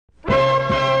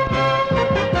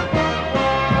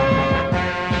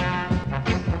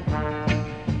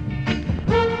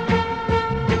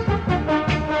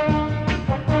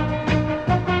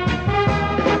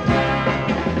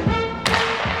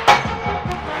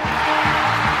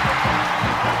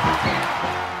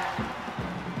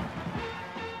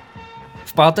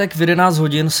V pátek v 11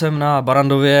 hodin jsem na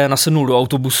Barrandově nasednul do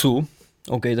autobusu,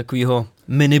 takovýho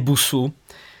minibusu,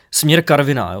 směr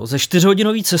Karviná. Jo. Ze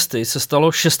 4hodinové cesty se stalo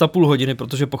 6,5 hodiny,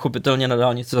 protože pochopitelně na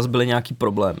dálnici zase byly nějaký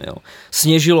problémy. Jo.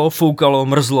 Sněžilo, foukalo,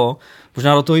 mrzlo,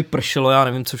 možná do toho i pršelo, já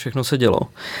nevím, co všechno se dělo.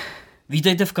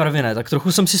 Vítejte v Karviné, tak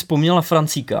trochu jsem si vzpomněl na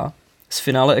Francíka z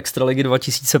finále Extraligy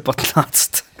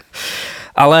 2015.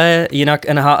 Ale jinak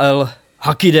NHL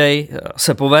Hockey Day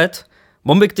se poved.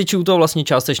 Bomby k tyči u toho vlastně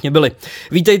částečně byly.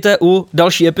 Vítejte u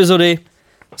další epizody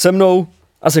se mnou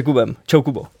a se Kubem. Čau,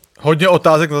 Kubo. Hodně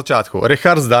otázek na začátku.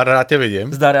 Richard, zdar, rád tě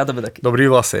vidím. Zdar, já tebe taky. Dobrý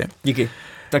vlasy. Díky.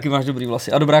 Taky máš dobrý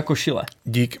vlasy. A dobrá košile.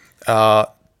 Dík.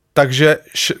 Takže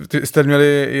jste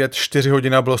měli jet 4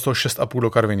 hodiny a bylo z toho 6,5 do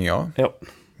Karviny, jo? Jo.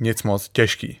 Nic moc.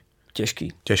 Těžký.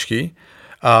 Těžký.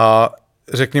 A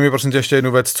řekni mi prosím tě ještě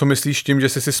jednu věc. Co myslíš tím, že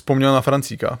jsi si vzpomněl na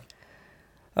Francíka?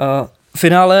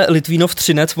 Finále Litvínov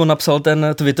Třinec, on napsal ten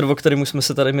Twitter, o kterém jsme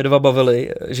se tady my dva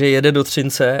bavili, že jede do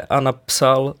Třince a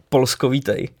napsal Polsko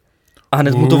vítej. A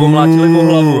hned mu to omlátili po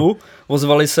hlavu,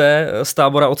 ozvali se z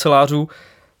tábora ocelářů,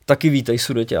 taky vítej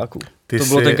sudeťáku. To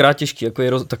bylo tenkrát těžký,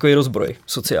 takový rozbroj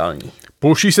sociální.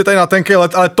 Pouštíš se tady na tenký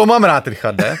let, ale to mám rád,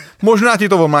 Richarde. Možná ti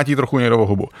to omlátí trochu někdo o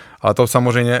hubu, ale to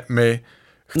samozřejmě my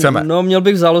chceme. No, měl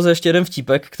bych v záloze ještě jeden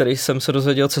vtípek, který jsem se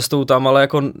dozvěděl cestou tam, ale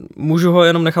jako můžu ho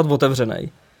jenom nechat otevřenej.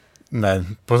 Ne,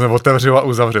 otevři a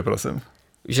uzavři, prosím.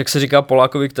 Víš, jak se říká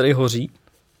Polákovi, který hoří?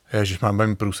 Ježiš,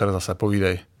 mám průser zase,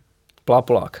 povídej.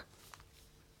 Polák.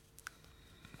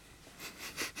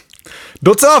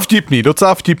 Docela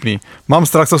vtipný. Mám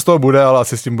strach, co z toho bude, ale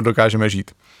asi s tím dokážeme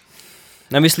žít.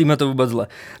 Nemyslíme to vůbec zle.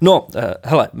 No,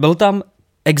 hele, byl tam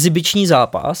exibiční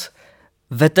zápas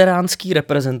veteránský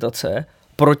reprezentace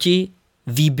proti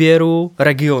výběru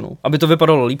regionu. Aby to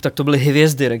vypadalo líp, tak to byly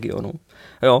hvězdy regionu.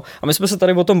 Jo? A my jsme se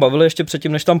tady o tom bavili ještě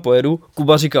předtím, než tam pojedu.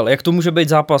 Kuba říkal, jak to může být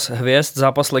zápas hvězd,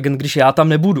 zápas legend, když já tam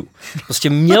nebudu. Prostě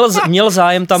měl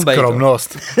zájem tam být.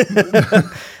 Skromnost.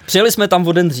 Přijeli jsme tam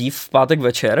o den dřív, v pátek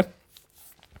večer,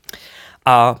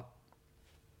 a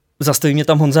zastaví mě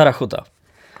tam Honza Rachota.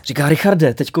 Říká,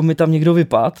 Richarde, teďko mi tam někdo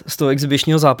vypad z toho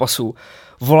exibičního zápasu.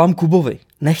 Volám Kubovi,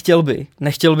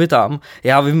 nechtěl by tam.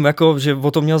 Já vím, jako, že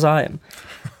o to měl zájem.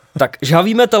 Tak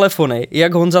žhavíme telefony,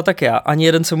 jak Honza, tak já, ani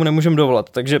jeden se mu nemůžeme dovolat.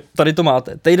 Takže tady to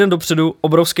máte. Týden dopředu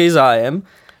obrovský zájem,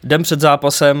 den před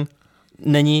zápasem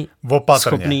není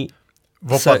schopný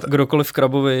se kdokoliv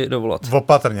Krabovi dovolat.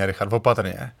 Opatrně, Richard,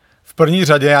 opatrně. V první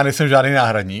řadě já nejsem žádný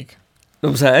náhradník.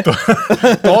 Dobře.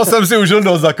 Toho jsem si užil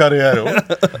dost za kariéru.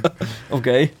 OK.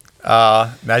 A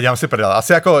ne, dělám si prdel.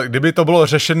 Asi jako, kdyby to bylo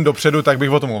řešen dopředu, tak bych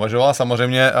o tom uvažoval.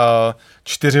 Samozřejmě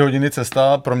 4 hodiny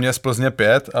cesta, pro mě z Plzně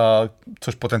 5,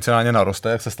 což potenciálně naroste,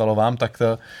 jak se stalo vám, tak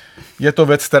je to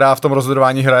věc, která v tom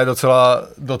rozhodování hraje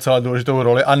docela důležitou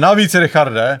roli. A navíc,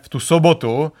 Richarde, v tu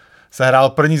sobotu se hrál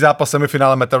první zápas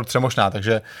semifinále Meteor Třemošná,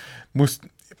 takže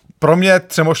pro mě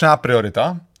Třemošná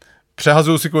priorita.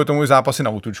 Přehazuju si kvůli tomu zápasy na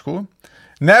útučku.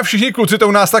 Ne všichni kluci to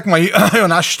u nás tak mají.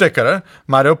 Náš štekr,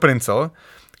 Mario Princel.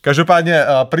 Každopádně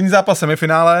první zápas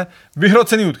semifinále,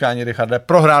 vyhrocený utkání, Richarde,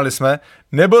 prohráli jsme.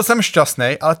 Nebyl jsem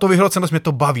šťastný, ale to vyhrocenost mě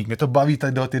to baví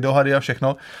ty dohady a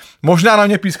všechno. Možná na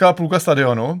mě pískala půlka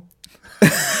stadionu.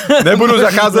 Nebudu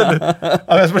zacházet,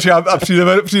 ale a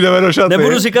přijdeme do šatny.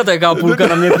 Nebudu říkat, jaká půlka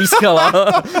na mě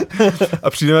pískala. A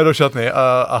přijdeme do šatny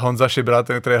a Honza Šibra,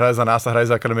 ten, který hraje za nás a hraje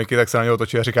za akademiky, tak se na něj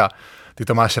otočí a říká, ty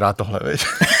to máš rád tohle, viď?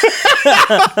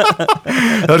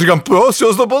 Já říkám, z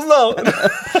čeho jsi to poznal?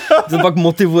 To pak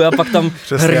motivuje a pak tam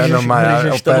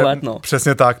hryžeš tohle.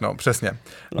 Přesně tak, přesně.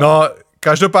 No,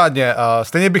 každopádně,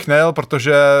 stejně bych nejel,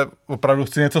 protože opravdu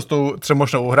chci něco s tou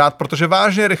Třemošnou uhrát, protože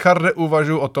vážně, Richarde,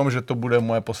 uvažuji o tom, že to bude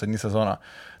moje poslední sezona.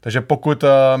 Takže pokud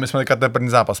my jsme teďka ten první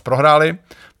zápas prohráli,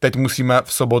 teď musíme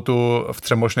v sobotu v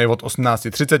Třemošnej od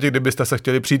 18:30, kdybyste se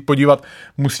chtěli přijít podívat,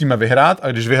 musíme vyhrát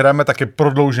a když vyhráme, tak je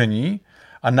prodloužení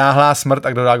a náhlá smrt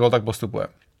a kdo dá gól, tak postupuje.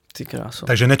 Ty kráso.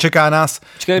 Takže nečeká nás...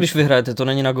 Počkej, když vyhrajete, to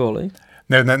není na góly?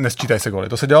 Ne, nesčítaj se góly.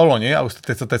 To se dělalo loni a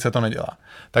teď se to nedělá.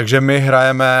 Takže my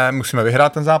musíme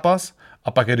vyhrát ten zápas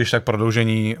a pak je když tak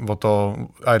prodloužení o to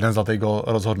a jeden zlatý gól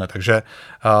rozhodne. Takže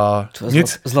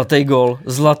nic. Zlatý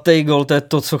gól, to je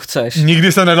to, co chceš.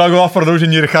 Nikdy jsem nedal góla v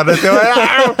prodloužení, Richarde.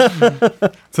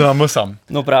 Co nám mlsám.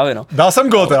 No právě, no. Dal jsem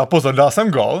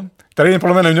gól, který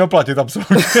podle mě neměl platit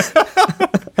absolutně.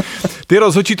 Ty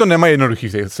rozhodčí to nemají jednoduchý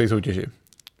v té soutěži.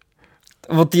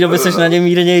 Od té doby jsi na ně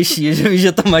mírnější, že víš,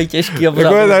 že to mají těžký.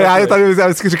 A já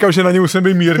vždycky říkám, že na ně musím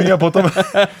být mírný a potom...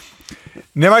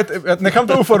 Nechám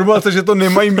tomu formulace, že to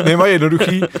nemají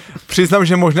jednoduchý. Přiznám,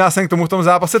 že možná jsem k tomu v tom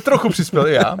zápase trochu přispěl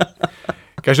i já.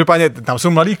 Každopádně tam jsou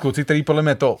mladí kluci, kteří podle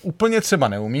mě to úplně třeba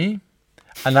neumí,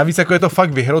 A navíc jako je to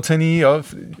fakt vyhrocený, jo.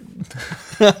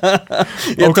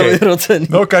 Je okay. To vyhrocený.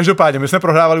 No každopádně, my jsme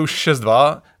prohrávali už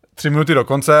 6-2, 3 minuty do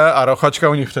konce a Rochačka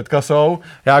u nich před kasou.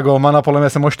 Já golmana, podle mě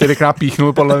jsem ho 4krát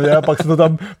píchnul, podle mě, a pak se to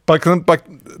tam, pak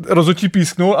rozhodčí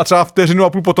písknul a třeba vteřinu a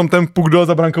půl potom ten puk dal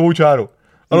za brankovou čáru.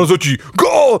 A rozhodčí,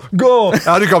 gól!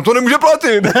 Já říkám, to nemůže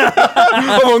platit.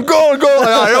 A on, gól!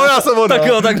 A já jsem ho dal. Tak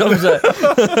jo, tak dobře.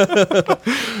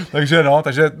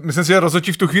 takže myslím si, že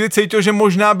rozhodčí v tu chvíli cítil, že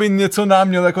možná by něco nám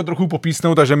měl jako trochu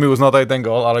popísnout, takže mi uznal tady ten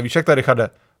gól, ale víš, jak tady jde?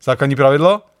 Základní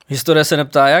pravidlo? Historie se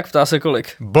neptá jak, ptá se kolik.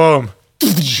 Boom!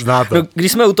 No,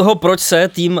 když jsme u toho, proč se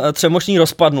tým Třemošný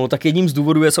rozpadnul, tak jedním z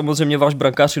důvodů je samozřejmě váš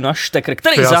brankář Jonáš Štekr,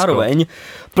 který Fiasko. Zároveň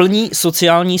plní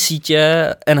sociální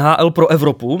sítě NHL pro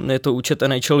Evropu, je to účet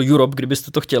NHL Europe,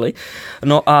 kdybyste to chtěli.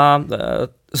 No a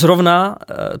zrovna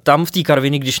tam v té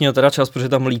Karviní, když měl teda čas, protože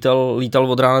tam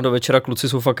lítal od rána do večera, kluci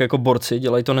jsou fakt jako borci,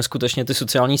 dělají to neskutečně ty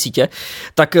sociální sítě,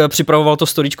 tak připravoval to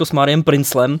storíčko s Mariem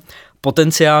Princlem,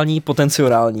 potenciální,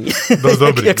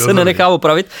 jak se nenechá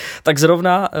opravit, tak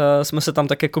zrovna jsme se tam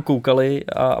tak jako koukali,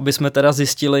 aby jsme teda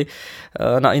zjistili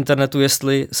na internetu,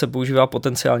 jestli se používá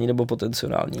potenciální nebo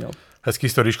potenciální. No. Hezký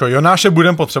storíčko. Jonáše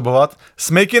budem potřebovat.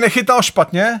 Smejky nechytal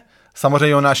špatně, samozřejmě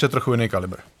Jonáš je trochu jiný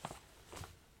kalibr.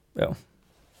 Jo,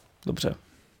 dobře.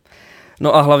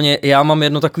 No a hlavně já mám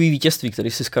jedno takový vítězství,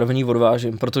 který si z Karviní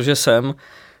odvážím, protože jsem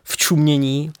v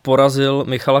čumění porazil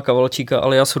Michala Kavalčíka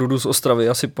alias Rudu z Ostravy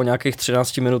asi po nějakých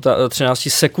 13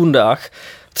 sekundách.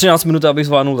 13 minut, abych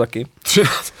zvládnul taky.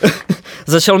 13.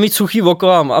 Začal mít suchý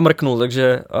oko a mrknul,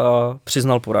 takže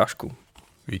přiznal porážku.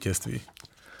 Vítězství.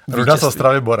 Ruda z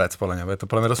Ostravy borec, podle mě, je to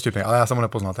podle mě dost vtipný, ale já jsem ho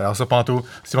nepoznal. Já se pamatuju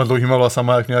s těma dlouhýma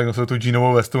vlasama, jak měl nosil tu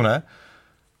džínovou vestu, ne?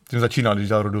 Tím začínal, když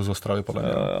dělal Rudu z Ostravy, podle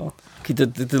mě. Jo.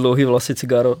 Ty dlouhý vlasy,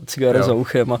 cigáro za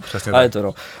uchem a je to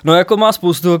no. No jako má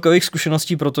spoustu hokejových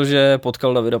zkušeností, protože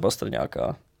potkal Davida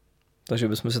Pastrňáka. Takže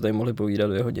bychom si tady mohli povídat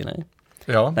 2 hodiny.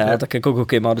 Jo? Ne, tak jako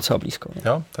hokej má docela blízko. Ne?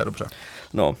 Jo, to je dobře.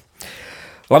 No.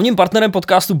 Hlavním partnerem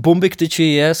podcastu Bomby k tyči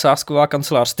je sázková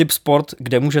kancelář Tipsport,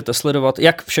 kde můžete sledovat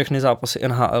jak všechny zápasy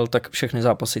NHL, tak všechny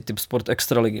zápasy Tipsport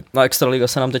Extraligy. Na Extraliga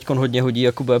se nám teď hodně hodí,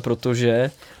 Jakube,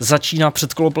 protože začíná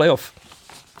předkolo playoff.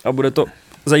 A bude to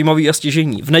zajímavý a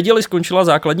stěžejní. V neděli skončila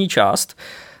základní část.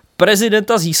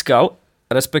 Prezidenta získal,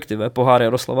 respektive pohár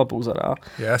Jaroslava Pouzara.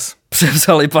 Yes.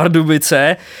 Převzali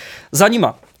Pardubice. Za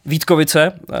nima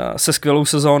Vítkovice se skvělou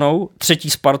sezónou, 3.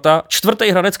 Sparta,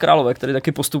 4. Hradec Králové, který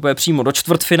taky postupuje přímo do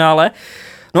čtvrtfinále.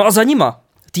 No a za nima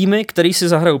týmy, který si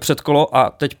zahrajou předkolo a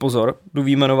teď pozor, jdu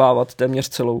vyjmenovávat téměř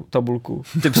celou tabulku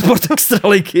Tipsport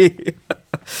Extraligy.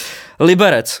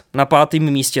 Liberec na 5.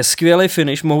 místě, skvělý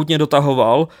finish, mohutně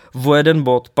dotahoval, o 1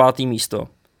 bod, 5. místo.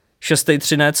 6.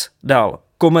 Třinec, dál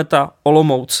Kometa,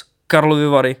 Olomouc, Karlovy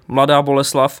Vary, Mladá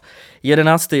Boleslav,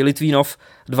 11. Litvínov,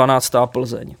 12.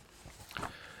 Plzeň.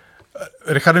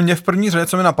 Richarde, mě v první řadě,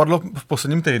 co mi napadlo v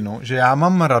posledním týdnu, že já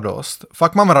mám radost,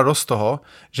 fakt mám radost toho,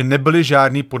 že nebyly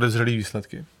žádný podezřelý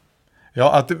výsledky. Jo,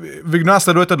 a vy, kdo nás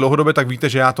sledujete dlouhodobě, tak víte,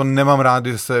 že já to nemám rád,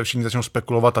 když se všichni začnou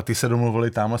spekulovat a ty se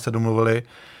domluvili, tamhle se domluvili.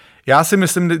 Já si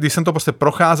myslím, když jsem to prostě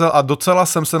procházel a docela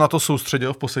jsem se na to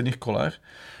soustředil v posledních kolech,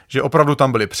 že opravdu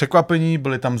tam byly překvapení,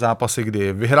 byly tam zápasy,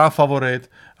 kdy vyhrál favorit,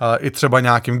 i třeba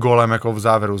nějakým gólem jako v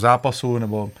závěru zápasu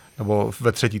nebo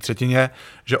ve třetí třetině,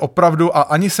 že opravdu, a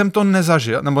ani jsem to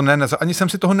nezažil, nebo ani jsem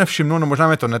si toho nevšimnul, no možná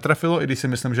mě to netrefilo, i když si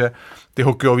myslím, že ty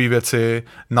hokejové věci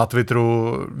na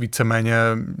Twitteru víceméně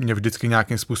mě vždycky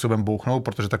nějakým způsobem bouchnou,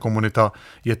 protože ta komunita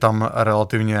je tam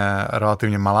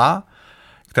relativně malá,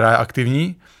 která je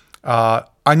aktivní. A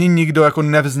ani nikdo jako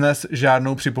nevznes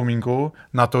žádnou připomínku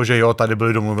na to, že jo, tady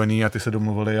byli domluvený a ty se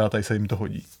domluvili a tady se jim to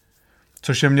hodí.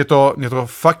 Což je mě to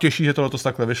fakt těší, že tohle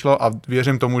takhle vyšlo a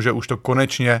věřím tomu, že už to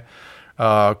konečně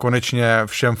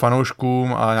všem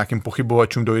fanouškům a nějakým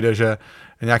pochybovačům dojde, že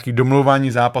nějaký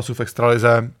domluvání zápasů v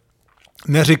extralize,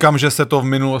 neříkám, že se to v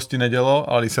minulosti nedělo,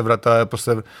 ale když se vrátá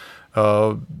prostě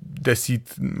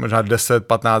 10,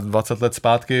 15, 20 let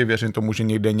zpátky, věřím tomu, že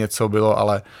někde něco bylo,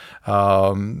 ale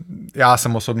já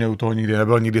jsem osobně u toho nikdy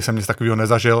nebyl, nikdy jsem nic takového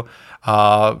nezažil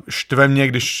a štve mě,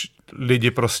 když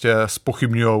lidi prostě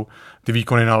zpochybňujou ty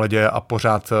výkony na ledě a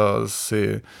pořád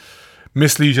si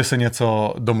myslí, že se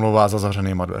něco domlouvá za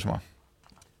zavřenýma dveřma.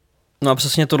 No a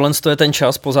přesně tohle je ten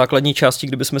čas po základní části,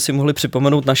 kdybychom si mohli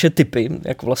připomenout naše tipy,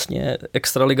 jak vlastně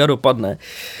Extraliga dopadne.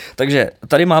 Takže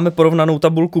tady máme porovnanou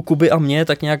tabulku Kuby a mě,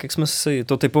 tak nějak, jak jsme si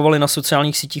to tipovali na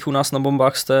sociálních sítích u nás na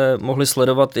Bombách, jste mohli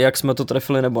sledovat, jak jsme to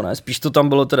trefili nebo ne. Spíš to tam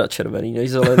bylo teda červený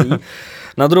než zelený.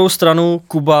 Na druhou stranu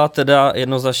Kuba teda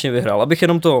jednoznačně vyhrál. Abych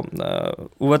jenom to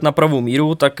uvedl na pravou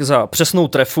míru, tak za přesnou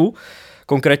trefu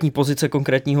konkrétní pozice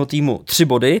konkrétního týmu 3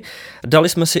 body. Dali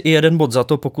jsme si i 1 bod za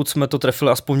to, pokud jsme to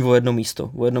trefili aspoň o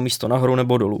jedno místo nahoru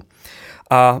nebo dolů.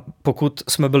 A pokud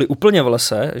jsme byli úplně v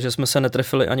lese, že jsme se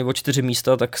netrefili ani o 4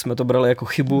 místa, tak jsme to brali jako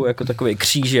chybu, jako takový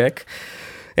křížek.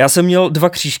 Já jsem měl 2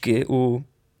 křížky u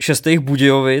 6.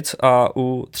 Budějovic a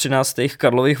u 13.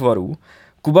 Karlových Varů.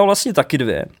 Kuba vlastně taky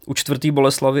 2, u 4.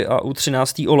 Boleslavy a u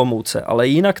 13. Olomouce, ale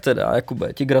jinak teda,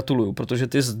 Jakube, ti gratuluju, protože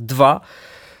ty z 2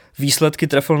 výsledky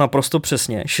trefil naprosto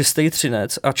přesně, 6.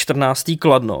 Třinec a 14.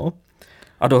 Kladno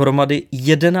a dohromady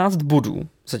 11 bodů,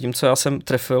 zatímco já jsem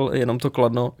trefil jenom to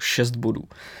Kladno 6 bodů.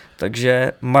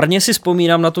 Takže marně si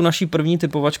vzpomínám na tu naší první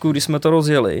typovačku, když jsme to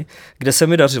rozjeli, kde se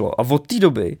mi dařilo. A od té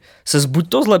doby se buď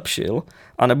to zlepšil,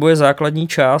 anebo je základní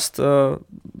část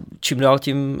čím dál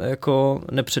tím jako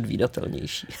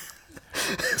nepředvídatelnější.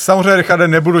 Samozřejmě, Richarde,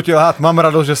 nebudu ti lhát, mám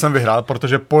radost, že jsem vyhrál,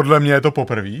 protože podle mě je to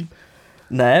poprvé.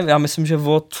 Ne, já myslím, že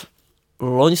od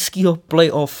loňského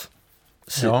playoff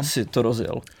si to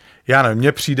rozjel. Já nevím,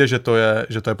 mně přijde, že to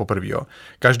je poprvé. Jo.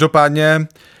 Každopádně,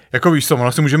 jako víš co,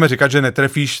 ono si můžeme říkat, že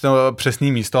netrefíš to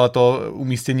přesné místo, ale to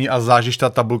umístění a zážiš, ta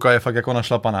tabulka je fakt jako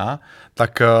našlapaná,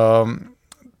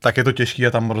 tak je to těžký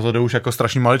a tam rozhodují už jako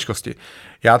strašný maličkosti.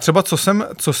 Já třeba,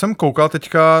 co jsem koukal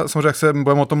teďka, samozřejmě jak se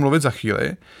budeme o tom mluvit za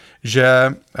chvíli,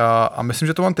 že, a myslím,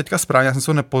 že to mám teďka správně, já jsem se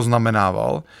to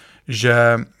nepoznamenával,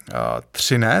 že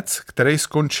Třinec, který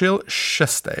skončil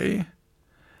 6.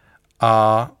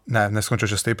 a neskončil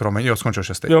 6. promiň, skončil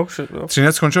 6. Jo.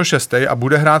 Třinec skončil 6. a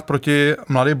bude hrát proti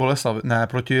Mladé Boleslavi,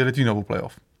 proti Litvínovu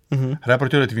playoff. Hraje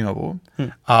proti Litvínovu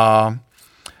a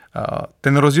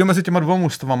ten rozdíl mezi těma 2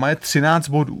 mužstvama je 13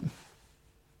 bodů.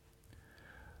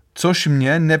 Což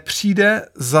mně nepřijde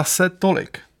zase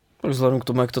tolik. Vzhledem k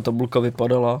tomu, jak ta tabulka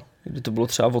vypadala, kdy to bylo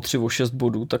třeba o 3, o 6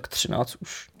 bodů, tak 13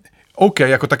 už. OK,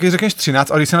 jako taky řekneš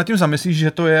 13, ale když se nad tím zamyslíš,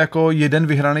 že to je jako jeden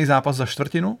vyhraný zápas za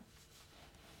čtvrtinu,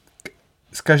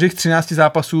 z každých 13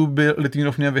 zápasů by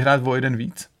Litvínov měl vyhrát o 1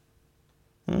 víc.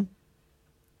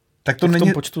 Tak to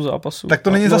není, počtu zápasů. Tak to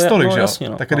není za stolik, že jo? Jasně,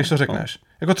 Tak když to řekneš.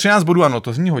 Jako 13 bodů, ano,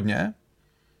 to zní hodně,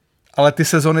 ale ty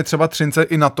sezony třeba Třince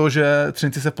i na to, že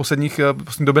Třinci se v poslední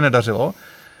době nedařilo,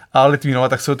 a Litvínova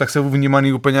tak jsou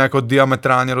vnímaný úplně jako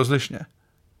diametrálně rozlišně.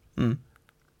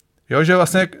 Jo, že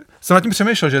vlastně jsem nad tím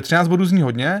přemýšlel, že 13 bodů zní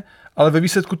hodně, ale ve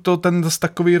výsledku to ten zase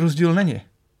takový rozdíl není.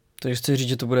 Takže chci říct,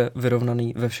 že to bude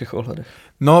vyrovnaný ve všech ohledech.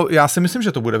 No, já si myslím,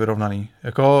 že to bude vyrovnaný.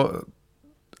 Jako,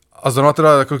 a zrovna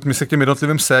teda, jako my se k těm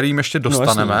jednotlivým sériím ještě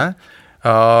dostaneme.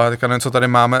 Teďka nevím,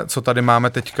 co tady máme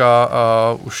teďka,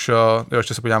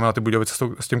 ještě se podíváme na ty Budějovice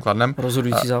s tím Kladnem.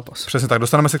 Rozhodující zápas. Přesně tak,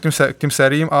 dostaneme se k těm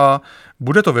sériím a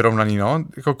bude to vyrovnaný, no.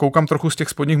 Jako koukám trochu z těch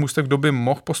spodních můstek, kdo by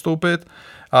mohl postoupit,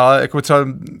 ale jako třeba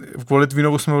v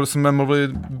Litvínovu jsme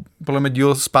mluvili podle mě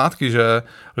díl zpátky, že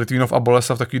Litvínov a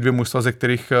Boleslav takový 2 mužstva, ze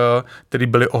který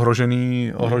byli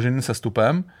ohrožený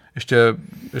sestupem,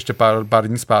 ještě pár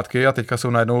dní zpátky a teďka jsou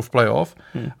najednou v playoff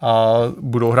a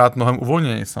budou hrát mnohem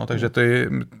uvolněji, no. Takže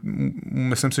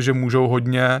myslím si, že můžou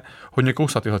hodně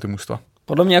kousat tyhle ty mužstva.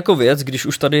 Podle mě jako věc, když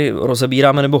už tady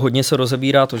rozebíráme, nebo hodně se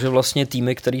rozebírá to, že vlastně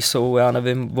týmy, které jsou, já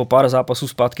nevím, o pár zápasů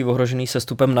zpátky ohrožený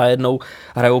sestupem, najednou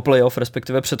hrajou playoff,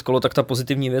 respektive předkolo, tak ta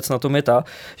pozitivní věc na tom je ta,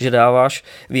 že dáváš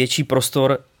větší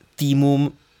prostor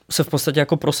týmům se v podstatě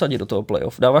jako prosadit do toho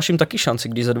playoff. Dáváš jim taky šanci,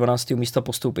 když ze 12. místa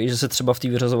postoupí, že se třeba v té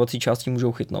vyřazovací části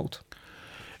můžou chytnout.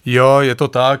 Jo, je to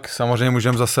tak, samozřejmě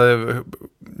můžeme zase,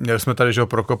 měli jsme tady, že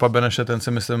Prokopa Beneše, ten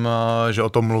si myslím, že o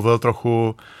tom mluvil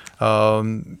trochu,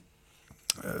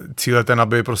 cíle ten,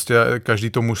 aby prostě každý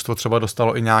to mužstvo třeba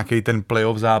dostalo i nějaký ten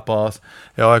playoff zápas,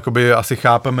 jo, jakoby asi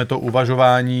chápeme to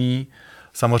uvažování,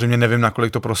 samozřejmě nevím,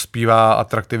 nakolik to prospívá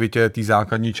atraktivitě té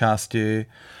základní části.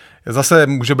 Zase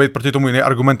může být proti tomu jiný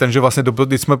argument ten, že vlastně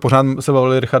když jsme pořád se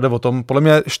bavili, Richarde, o tom, podle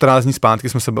mě 14 dní zpátky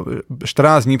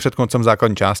 14 dní před koncem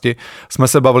základní části jsme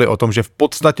se bavili o tom, že v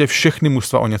podstatě všechny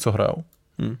mužstva o něco hrajou.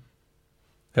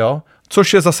 Jo?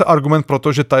 Což je zase argument pro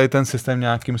to, že tady ten systém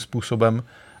nějakým způsobem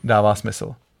dává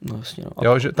smysl. No, jasně, no.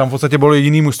 Jo, že tam v podstatě bylo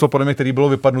jediný mužstvo, podle mě, který bylo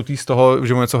vypadnutý z toho,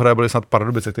 že mu něco hraje, byly snad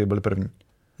Pardubice, který byli první.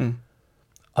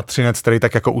 A Třinec, který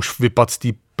tak jako už vypadl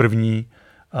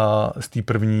z té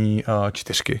první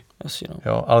čtyřky. Asi, no.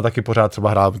 Jo, ale taky pořád třeba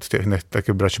hrál,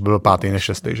 taky byl 5. než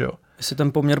 6. že jo. Jestli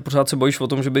ten poměr pořád se bojíš o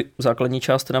tom, že by základní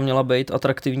část teda měla být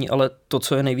atraktivní, ale to,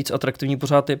 co je nejvíc atraktivní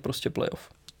pořád, je prostě playoff.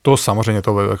 To samozřejmě,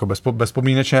 to jako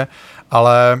bezpomínečně,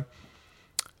 ale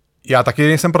já taky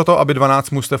nejsem pro to, aby 12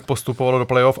 mužstev postupovalo do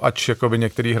playoff, ač jakoby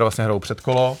některý vlastně hrajou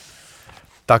předkolo,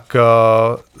 tak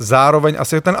zároveň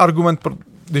asi ten argument,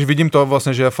 když vidím to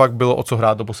vlastně, že fakt bylo o co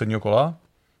hrát do posledního kola,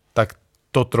 tak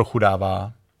to trochu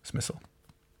dává smysl.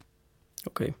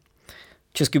 OK.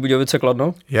 Český Budějovice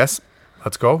Kladno? Yes.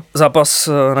 Let's go. Zápas,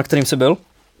 na kterým jsi byl.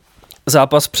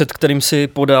 Zápas, před kterým si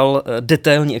podal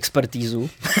detailní expertízu.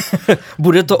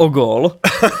 Bude to o gól.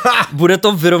 Bude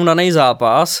to vyrovnaný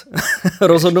zápas.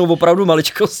 Rozhodnou opravdu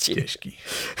maličkosti. Těžký.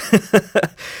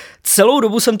 Celou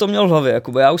dobu jsem to měl v hlavě,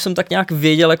 Jakube. Já už jsem tak nějak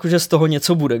věděl, že z toho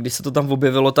něco bude, když se to tam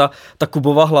objevilo, ta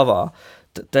Kubova hlava.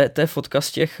 To je fotka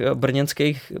z těch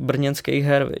brněnských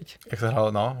her, viď? Jak se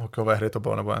hrál, hokejové hry to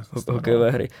bylo, nebo ne?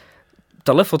 Hokejové hry.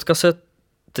 Tahle fotka se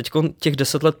teď těch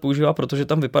 10 let používá, protože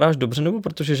tam vypadáš dobře, nebo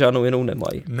protože žádnou jinou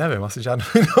nemají? Nevím, asi žádnou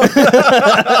jinou.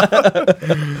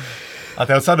 A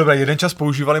to je docela dobré. Jeden čas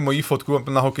používali moji fotku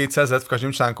na hokej.cz v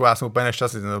každém článku, já jsem úplně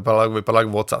nešťastný, vypadal jak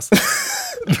vocas.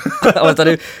 Ale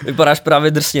tady vypadáš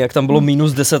právě drsně, jak tam bylo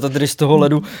 -10 a tedy z toho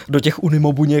ledu do těch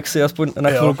Unimobuněk si aspoň na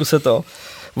chvilku se to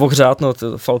ohřát,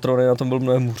 Faltrony na tom byl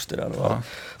mnohem hůř teda, no.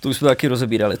 To už jsme taky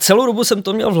rozebírali. Celou dobu jsem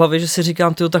to měl v hlavě, že si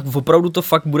říkám, tak opravdu to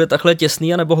fakt bude takhle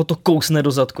těsný, anebo ho to kousne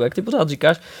do zadku. Jak ty pořád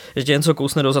říkáš, že tě něco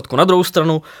kousne do zadku. Na druhou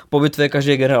stranu, po bitvě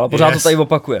každý generál. Pořád to tady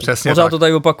opakujeme. Pořád to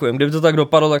tady opakujeme. Kdyby to tak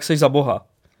dopadlo, tak jsi za boha.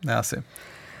 Ne, asi.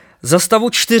 Za stavu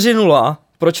 4-0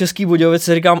 pro Český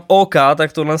Budějovice říkám OK,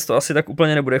 tak tohle to asi tak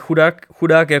úplně nebude.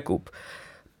 Chudák Jakub.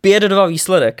 5-2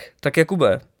 výsledek. Tak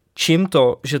Jakube, čím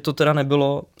to, že to teda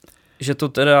nebylo, že to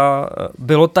teda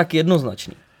bylo tak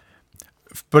jednoznačný?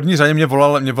 V první řadě mě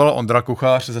volal Ondra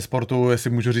Kuchař ze Sportu, jestli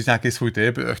můžu říct nějaký svůj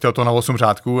tip. Chtěl to na 8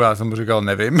 řádků, já jsem mu říkal,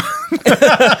 nevím.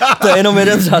 To je jenom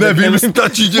jeden řádek. Nevím,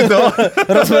 stačí ti to.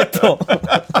 Rozveď to.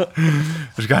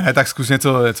 Říká, ne, tak zkus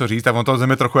něco říct. Tak on to ze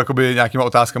mě trochu jakoby nějakýma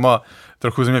otázkama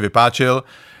trochu ze mě vypáčil.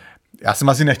 Já jsem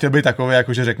asi nechtěl být takový,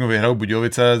 jakože řeknu, vyhraju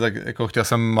Budějovice, tak jako chtěl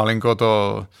jsem malinko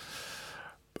to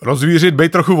rozvířit,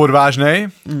 být trochu odvážnej.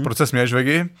 Proč se směješ,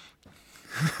 Vegy?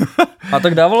 A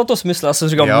tak dávalo to smysl, já jsem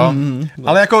říkal...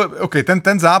 Ale jako,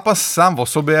 ten zápas sám o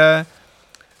sobě,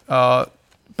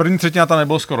 první třetina tam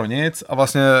nebylo skoro nic a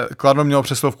vlastně Kladno mělo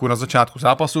přesilovku na začátku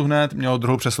zápasu hned, mělo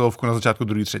druhou přesilovku na začátku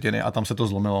druhé třetiny a tam se to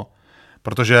zlomilo.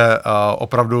 Protože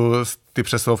opravdu ty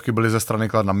přesilovky byly ze strany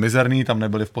Kladna mizerný, tam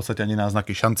nebyly v podstatě ani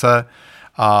náznaky šance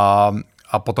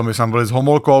a potom, když jsme byli s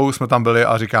Homolkou, jsme tam byli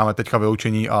a říkáme teďka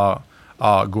vyloučení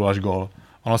a gól až gól.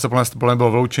 Ono se plně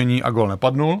bylo vyloučení a gól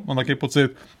nepadnul, mám takový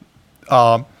pocit.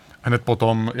 A hned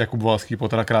potom Jakub Valský po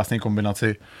teda krásné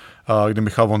kombinaci, kdy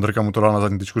Michal Vondrka mu to dal na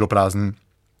zadní tyčku do prázdnin.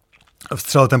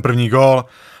 Vstřelil ten první gól,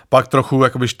 pak trochu,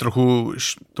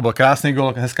 to byl krásný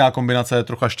gól, hezká kombinace,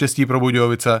 trochu štěstí pro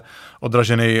Budějovice,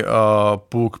 odražený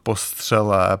puk po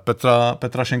střele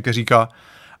Petra Šenkeříka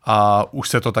a už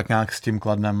se to tak nějak s tím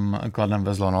Kladnem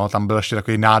vezlo. No. Tam byl ještě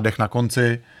takový nádech na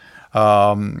konci,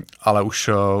 ale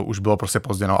už bylo prostě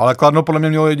pozdě. No. Ale Kladno podle mě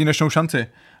mělo jedinečnou šanci.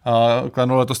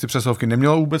 Kladno letos ty přesilovky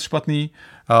nemělo vůbec špatný.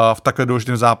 V takhle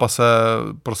důležitém zápase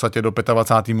prostě do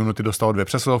 25. minuty dostalo 2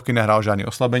 přesilovky, nehrál žádný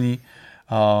oslabení.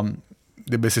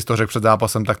 Kdyby si to řekl před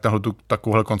zápasem, tak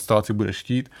takovouhle konstelaci budeš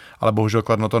chtít, ale bohužel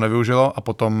Kladno to nevyužilo a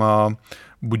potom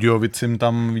Budějovicím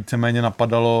tam víceméně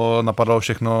napadalo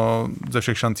všechno ze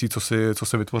všech šancí, co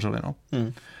si vytvořili. No.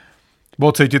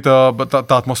 Bylo cítit,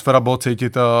 ta atmosféra, bylo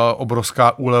cítit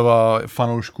obrovská úleva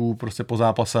fanoušků prostě po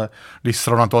zápase, když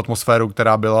srovnat tu atmosféru,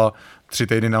 která byla 3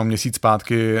 týdny nebo měsíc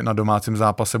zpátky na domácím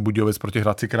zápase Budějovic proti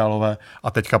Hradci Králové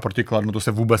a teďka proti Kladnu, to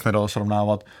se vůbec nedalo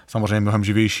srovnávat, samozřejmě mnohem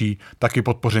živější, taky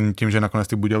podpoření tím, že nakonec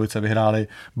ty Budějovice vyhrály.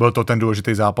 Byl to ten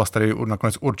důležitý zápas, který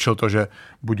nakonec určil to, že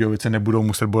Budějovice nebudou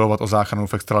muset bojovat o záchranu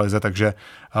v extralize, takže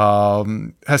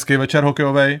hezký večer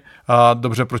hokejovej,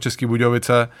 dobře pro Český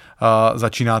Budějovice,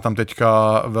 začíná tam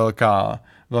teďka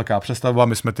velká přestavba,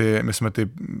 my jsme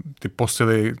ty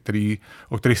posily,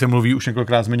 o kterých se mluví, už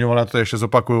několikrát zmiňoval, já to ještě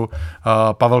zopakuju.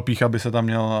 Pavel Pícha by se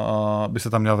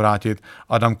tam měl vrátit,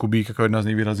 Adam Kubík jako jedna z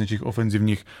nejvýraznějších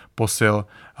ofenzivních posil,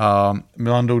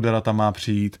 Milan Doudera tam má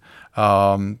přijít,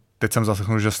 teď jsem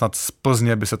zaslechnul, že snad z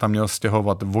Plzně by se tam měl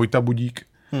stěhovat Vojta Budík,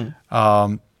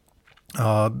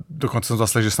 dokonce jsem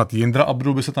zaslechl, že snad Jindra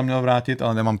Abdul by se tam měl vrátit,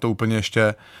 ale nemám to úplně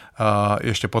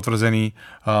ještě potvrzený.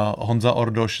 Honza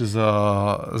Ordoš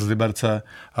z Liberce.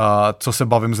 Co se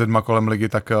bavím s lidma kolem ligy,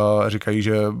 tak říkají,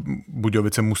 že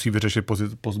Budějovice musí vyřešit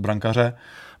post brankaře,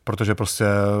 protože prostě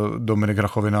Dominik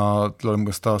Rachovina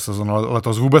ta sezona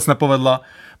letos vůbec nepovedla.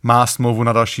 Má smlouvu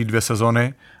na další 2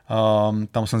 sezony.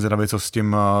 Tam jsem zvědavý, co s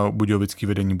tím budějovický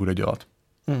vedení bude dělat.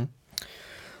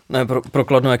 Ne, pro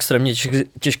Kladno extrémně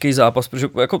těžký zápas, protože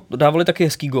jako dávali taky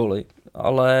hezký góly.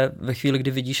 ale ve chvíli,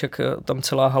 kdy vidíš, jak tam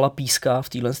celá hala píská v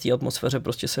téhle atmosféře,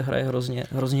 prostě se hraje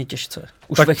hrozně těžce.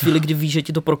 Už tak ve chvíli, kdy víš, že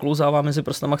ti to proklouzává mezi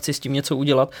prstama, chci s tím něco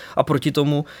udělat a proti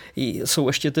tomu jsou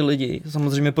ještě ty lidi.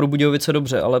 Samozřejmě pro Budějovice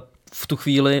dobře, ale v tu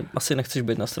chvíli asi nechceš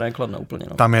být na straně Kladna úplně.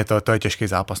 No. Tam je to je těžký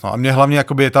zápas. No. A mě hlavně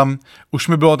jakoby je tam, už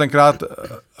mi bylo tenkrát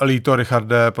líto,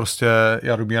 Richarde, prostě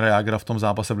Jaromíra Jágra v tom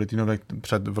zápase v Litvínově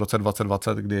v roce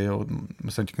 2020, kdy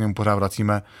my se k němu pořád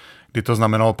vracíme, kdy to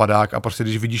znamenalo padák a prostě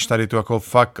když vidíš tady tu jako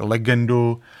fakt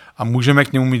legendu a můžeme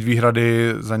k němu mít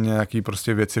výhrady za nějaký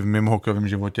prostě věci v mým hokejovém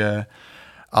životě,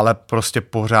 ale prostě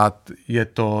pořád je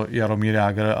to Jaromír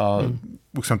Jágr a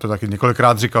už jsem to taky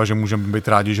několikrát říkal, že můžeme být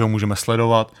rádi, že ho můžeme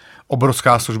sledovat.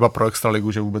 Obrovská služba pro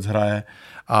extraligu, že vůbec hraje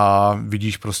a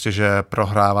vidíš prostě, že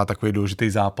prohrává takový důležitý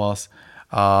zápas.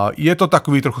 A je to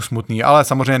takový trochu smutný, ale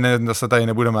samozřejmě zase tady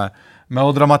nebudeme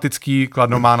melodramatický,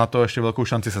 Kladno má na to ještě velkou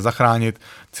šanci se zachránit.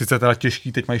 Sice teda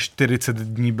těžký, teď mají 40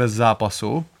 dní bez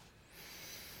zápasu.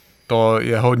 To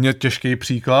je hodně těžký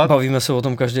příklad. Bavíme se o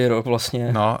tom každý rok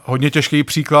vlastně. No, hodně těžký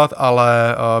příklad,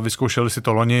 ale vyzkoušeli si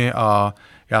to loni a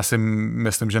já si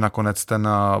myslím, že nakonec ten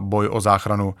boj o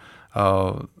záchranu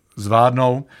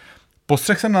zvládnou.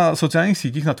 Postřeh jsem na sociálních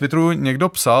sítích, na Twitteru, někdo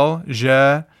psal,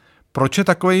 že proč je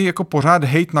takový jako pořád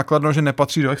hejt na Kladno, že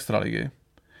nepatří do extraligy.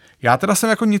 Já teda jsem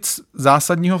jako nic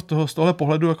zásadního z tohle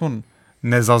pohledu jako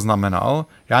nezaznamenal.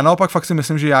 Já naopak fakt si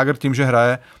myslím, že Jágr tím, že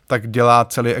hraje, tak dělá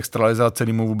celý extraliza,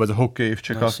 celýmu vůbec hokej v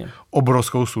Čechách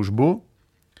obrovskou službu.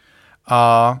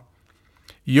 A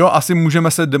jo, asi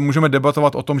můžeme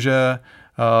debatovat o tom, že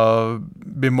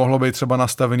by mohlo být třeba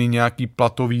nastavený nějaký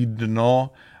platový dno,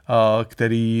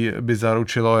 který by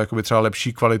zaručilo jakoby třeba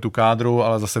lepší kvalitu kádru,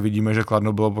 ale zase vidíme, že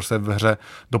Kladno bylo prostě v hře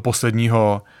do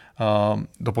posledního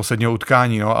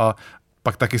utkání. No, a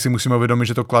pak taky si musíme uvědomit,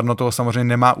 že to Kladno toho samozřejmě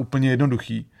nemá úplně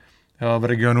jednoduchý.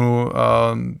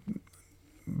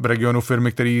 V regionu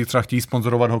firmy, které třeba chtějí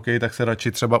sponzorovat hokej, tak se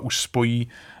radši třeba už spojí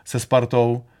se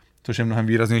Spartou, což je mnohem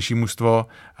výraznější mužstvo.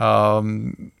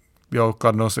 Jo,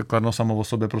 Kladno samo o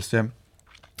sobě prostě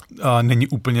není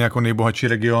úplně jako nejbohatší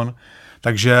region.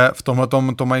 Takže v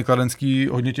tomhletom to mají kladenský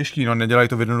hodně těžký. No, nedělají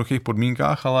to v jednoduchých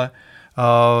podmínkách, ale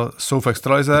jsou v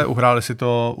extralize,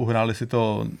 uhráli si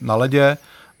to na ledě,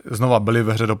 znova byli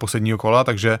ve hře do posledního kola,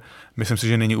 takže myslím si,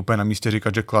 že není úplně na místě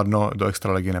říkat, že Kladno do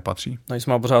extraligy nepatří. No,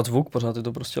 má pořád zvuk, pořád je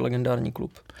to prostě legendární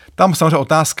klub. Tam samozřejmě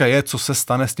otázka je, co se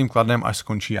stane s tím Kladnem, až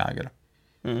skončí Jágr.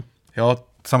 Jo,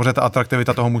 samozřejmě ta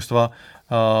atraktivita toho mužstva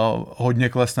hodně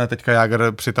klesne, teďka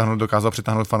Jágr dokázal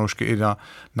přitáhnout fanoušky i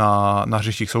na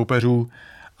hřištích soupeřů,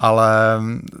 ale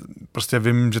prostě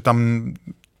vím, že tam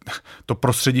to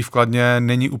prostředí v Kladně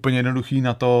není úplně jednoduchý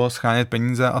na to schánět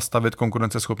peníze a stavět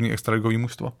konkurenceschopný extraligový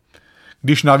mužstvo.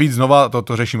 Když navíc znova,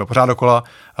 to řešíme pořád dokola,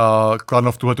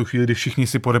 Kladno v tuhletu chvíli, kdy všichni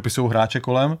si podepisují hráče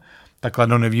kolem, tak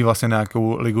Kladno neví vlastně, na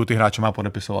jakou ligu ty hráče má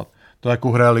podepisovat. To,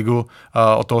 jakou hraje ligu,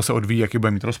 od toho se odvíjí, jaký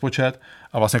bude mít rozpočet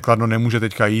a vlastně Kladno nemůže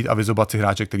teďka jít a vyzobat si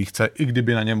hráče, který chce, i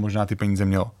kdyby na něm možná ty peníze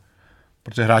mělo.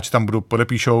 Protože hráči tam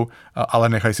podepíšou, ale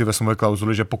nechají si ve smlouvě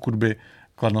klauzuli, že pokud by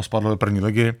Kladno spadlo do první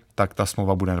ligy, tak ta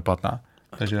smlouva bude neplatná.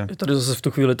 Takže je tady zase v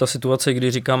tu chvíli ta situace,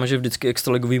 kdy říkáme, že vždycky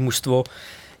extraligový mužstvo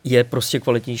je prostě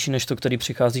kvalitnější než to, který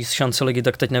přichází z šance ligy,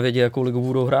 tak teď nevědí, jakou ligu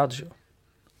budou hrát, že?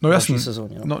 No jasně,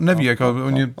 no neví,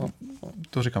 oni,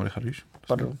 to říkám, Richard, víš?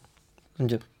 Pardon,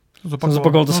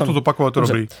 zopakoval to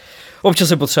dobrý.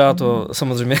 Občas je potřeba to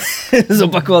samozřejmě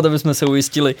zopakovat, aby jsme se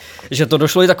ujistili, že to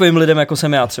došlo i takovým lidem, jako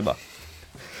jsem já třeba,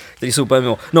 kteří jsou úplně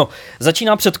mimo. No,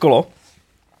 začíná předkolo,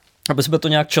 aby jsme to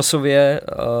nějak časově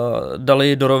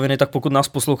dali do roviny, tak pokud nás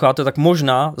posloucháte, tak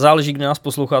možná, záleží, kdy nás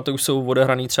posloucháte, už jsou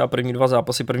odehraný třeba první 2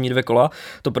 zápasy, první 2 kola,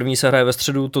 to první se hraje ve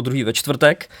středu, to druhý ve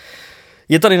čtvrtek.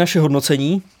 Je tady naše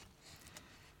hodnocení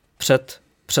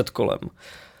před kolem.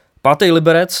 5.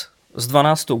 Liberec s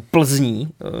 12.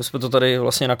 Plzní. Jsme to tady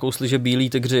vlastně nakousli, že Bílí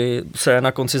tygři se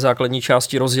na konci základní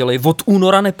části rozjeli. Od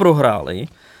února neprohráli.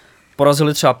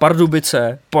 Porazili třeba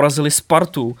Pardubice, porazili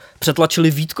Spartu,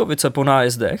 přetlačili Vítkovice po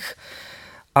nájezdech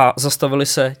a zastavili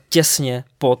se těsně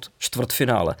pod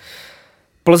čtvrtfinále.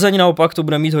 Plzeň naopak to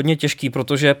bude mít hodně těžký,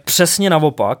 protože přesně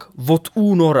naopak od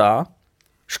února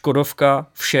Škodovka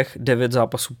všech 9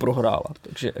 zápasů prohrála.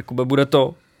 Takže Jakube, bude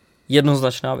to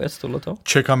jednoznačná věc tohleto?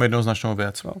 Čekám jednoznačnou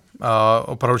věc. No.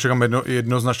 Opravdu čekám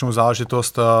jednoznačnou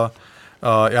záležitost.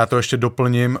 Já to ještě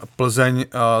doplním. Plzeň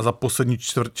za poslední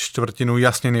čtvrtinu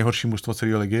jasně nejhorší mužstvo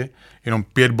celé ligy. Jenom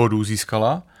 5 bodů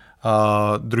získala.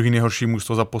 Druhý nejhorší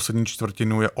mužstvo za poslední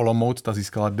čtvrtinu je Olomouc, ta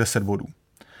získala 10 bodů.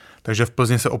 Takže v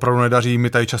Plzni se opravdu nedaří. My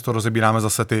tady často rozebíráme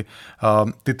zase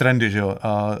ty trendy, že jo.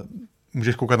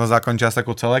 můžeš koukat na základní část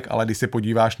jako celek, ale když se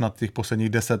podíváš na těch posledních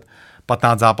 10-15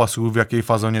 zápasů, v jaké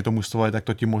fazóně to mužstvo je, tak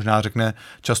to ti možná řekne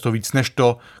často víc než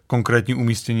to konkrétní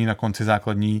umístění na konci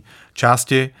základní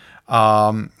části.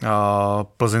 A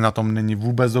Plzeň na tom není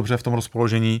vůbec dobře v tom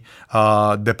rozpoložení.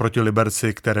 Jde proti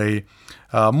Liberci, který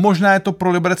možná je to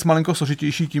pro Liberec malinko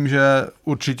složitější tím, že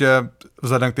určitě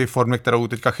vzhledem k té formě, kterou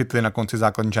teďka chytli na konci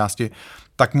základní části,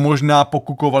 tak možná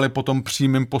pokukovali po tom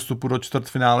přímým postupu do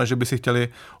čtvrtfinále, že by si chtěli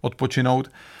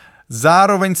odpočinout.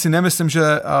 Zároveň si nemyslím,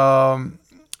 že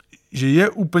je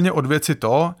úplně od věci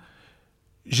to,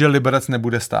 že Liberec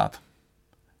nebude stát.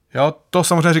 Jo, to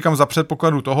samozřejmě říkám za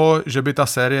předpokladu toho, že by ta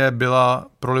série byla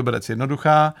pro Liberec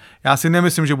jednoduchá. Já si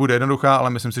nemyslím, že bude jednoduchá, ale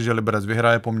myslím si, že Liberec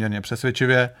vyhraje poměrně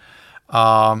přesvědčivě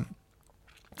a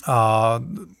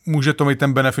může to mít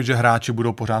ten benefit, že hráči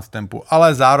budou pořád v tempu.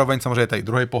 Ale zároveň samozřejmě tady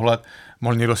druhý pohled,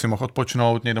 někdo si mohl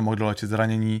odpočnout, někdo mohl dolečit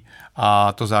zranění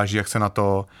a to záží,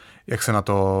 jak se na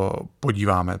to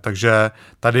podíváme. Takže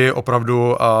tady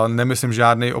opravdu nemyslím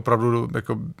žádný opravdu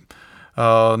jako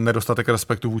nedostatek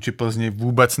respektu vůči Plzni,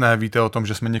 vůbec ne. Víte o tom,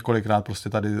 že jsme několikrát prostě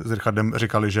tady s Richardem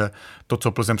říkali, že to,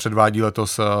 co Plzeň předvádí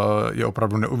letos, je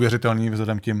opravdu neuvěřitelný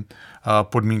vzhledem k tím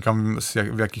podmínkám,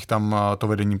 v jakých tam to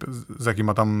vedení, s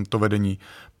jakýma tam to vedení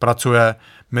pracuje.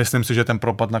 Myslím si, že ten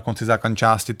propad na konci základní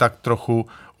části tak trochu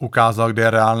ukázal, kde je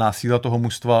reálná síla toho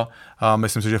mužstva.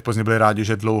 Myslím si, že v Plzni byli rádi,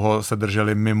 že dlouho se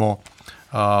drželi mimo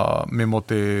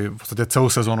ty, v podstatě celou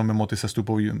sezónu mimo ty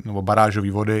sestupové nebo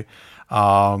barážové vody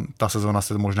a ta sezóna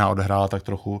se možná odehrála tak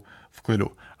trochu v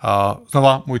klidu.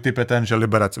 Znova můj tip je ten, že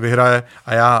Liberec vyhraje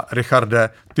a já, Richarde,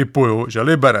 tipuju, že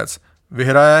Liberec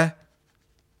vyhraje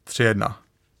 3-1.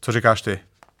 Co říkáš ty?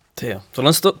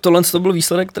 Tohle to byl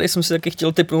výsledek, který jsem si taky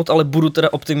chtěl tipnout, ale budu teda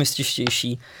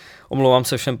optimističtější. Omlouvám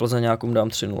se všem Plzeňákům, dám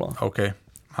 3-0. OK,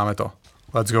 máme to.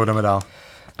 Let's go, jdeme dál.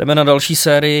 Jdeme na další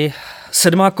sérii.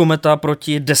 7. Kometa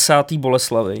proti 10.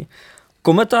 Boleslavi.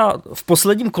 Kometa v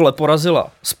posledním kole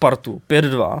porazila Spartu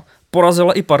 5-2,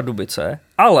 porazila i Pardubice,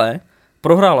 ale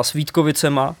prohrála s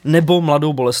Vítkovicema nebo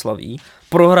Mladou Boleslaví,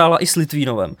 prohrála i s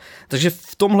Litvínovem. Takže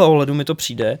v tomhle ohledu mi to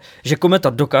přijde, že Kometa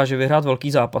dokáže vyhrát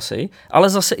velký zápasy, ale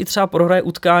zase i třeba prohraje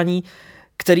utkání,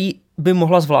 který by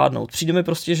mohla zvládnout. Přijde mi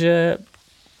prostě, že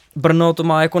Brno to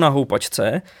má jako na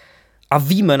houpačce a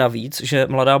víme navíc, že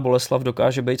Mladá Boleslav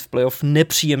dokáže být v playoff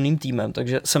nepříjemným týmem,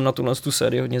 takže jsem na tu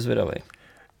sérii hodně zvědavý.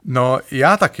 No,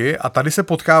 já taky a tady se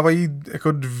potkávají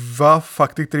jako dva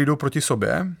fakty, které jdou proti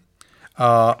sobě.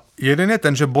 Jeden je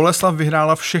ten, že Boleslav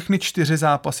vyhrála všechny 4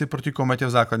 zápasy proti Kometě v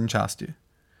základní části.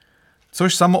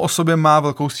 Což samo o sobě má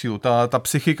velkou sílu. Ta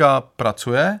psychika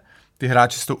pracuje, ty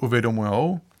hráči si to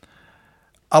uvědomujou,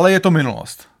 ale je to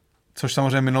minulost. Což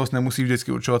samozřejmě minulost nemusí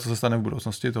vždycky určovat, co se stane v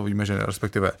budoucnosti, to víme, že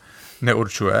respektive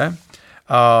neurčuje.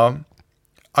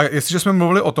 A jestliže jsme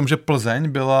mluvili o tom, že Plzeň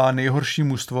byla nejhorší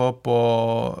mužstvo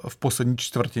v poslední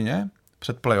čtvrtině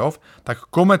před playoff, tak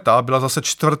Kometa byla zase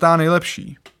 4.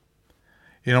 nejlepší.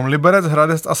 Jenom Liberec,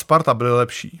 Hradec a Sparta byly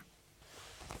lepší.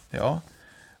 Jo?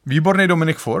 Výborný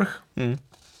Dominik Furch.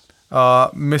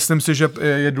 Myslím si, že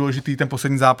je důležitý ten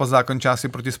poslední zápas základní části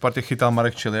proti Spartě chytal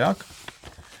Marek Čiliak.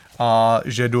 A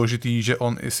že je důležitý, že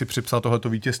on i si připsal tohleto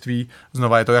vítězství.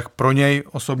 Znova je to jak pro něj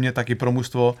osobně, tak i pro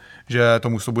mužstvo, že to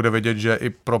mužstvo bude vědět, že i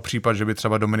pro případ, že by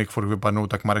třeba Dominik Furch vypadnul,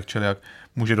 tak Marek Čeliak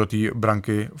může do té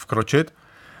branky vkročit.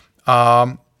 A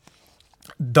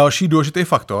další důležitý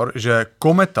faktor, že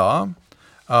Kometa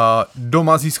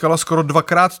doma získala skoro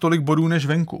 2x tolik bodů než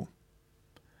venku.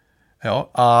 Jo?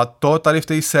 A to tady v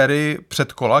té sérii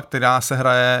předkola, která se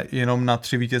hraje jenom na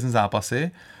 3 vítězné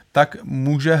zápasy, tak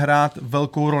může hrát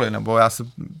velkou roli, nebo já se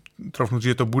trofnu říct,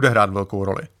 že to bude hrát velkou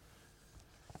roli.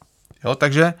 Jo,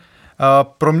 takže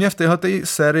pro mě v této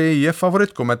sérii je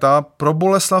favorit Kometa. Pro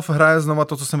Boleslav hraje znova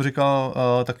to, co jsem říkal,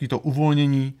 takový to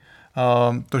uvolnění,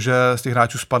 to, že z těch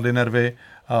hráčů spadly nervy,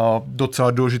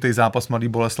 docela důležitý zápas Mladé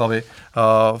Boleslavy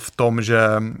v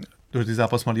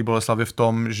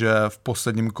tom, že v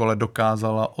posledním kole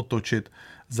dokázala otočit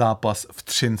zápas v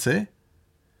Třinci.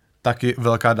 Taky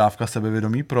velká dávka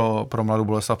sebevědomí pro Mladou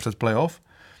Boleslav před playoff.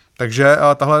 Takže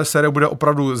tahle série bude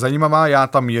opravdu zajímavá. Já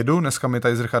tam jedu, dneska my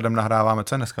tady s Richardem nahráváme,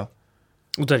 co je dneska?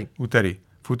 Úterý.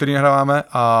 V úterý nahráváme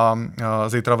a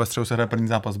zítra ve středu se hraje první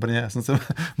zápas v Brně. Já jsem se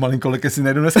malinko leke si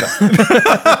najdu dneska.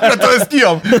 To je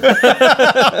stíhám.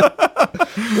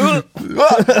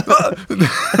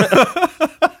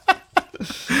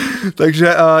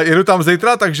 Takže jedu tam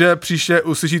zítra, takže příště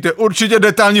uslyšíte určitě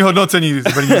detailní hodnocení z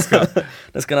Brníska.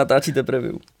 Dneska natáčíte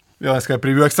preview. Jo, dneska je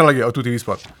preview Extraligy o tu TV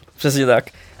Sport. Přesně tak.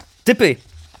 Tipy.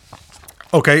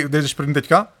 OK, jdeš první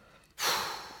teďka?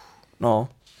 No.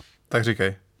 Tak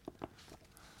říkej.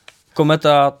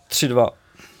 Kometa 3-2.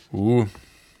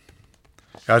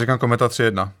 Já říkám Kometa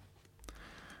 3-1.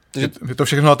 Je to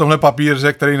všechno na tomhle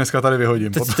papíře, který dneska tady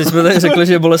vyhodím. Teď jsme tady řekli,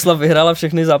 že Boleslav vyhrála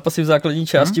všechny zápasy v základní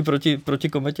části proti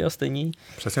Kometě a stejní.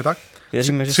 Přesně tak.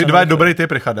 Věříme, že 3-2 je dobrý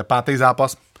typ, Richarde. 5.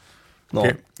 zápas. No.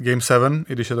 Game 7,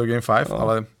 i když je to Game 5, no.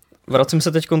 ale... Vracím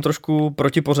se teď trošku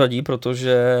proti pořadí,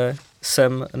 protože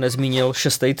jsem nezmínil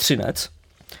 6. Třinec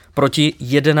proti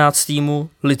 11.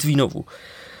 Litvínovu.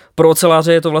 Pro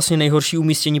oceláře je to vlastně nejhorší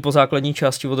umístění po základní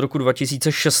části od roku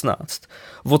 2016.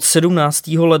 Od 17.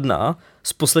 ledna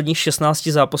z posledních 16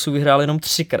 zápasů vyhrál jenom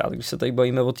 3krát. Když se tady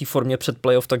bavíme o té formě před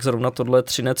playoff, tak zrovna tohle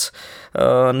Třinec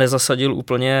nezasadil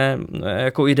úplně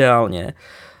jako ideálně.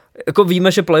 Jako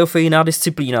víme, že playoff je jiná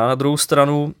disciplína, na druhou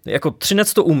stranu jako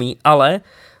Třinec to umí, ale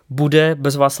bude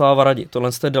bez Václava Varadi.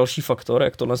 Tohle je další faktor,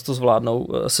 jak tohle to zvládnou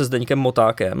se Zdeňkem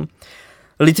Motákem.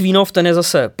 Litvínov, ten je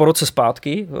zase po roce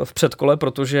zpátky v předkole,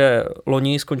 protože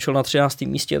loni skončil na 13.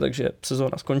 místě, takže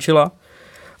sezóna skončila.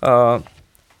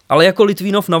 Ale jako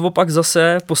Litvínov naopak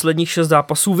zase posledních 6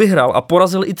 zápasů vyhrál a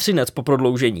porazil i Třinec po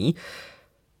prodloužení.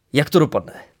 Jak to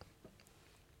dopadne?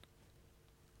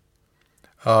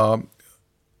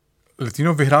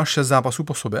 Litvínov vyhrál 6 zápasů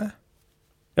po sobě?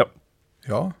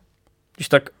 Jo? Když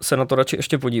tak se na to radši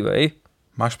ještě podívej.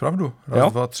 Máš pravdu. 1,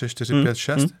 2, 3, 4, 5,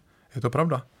 6. Je to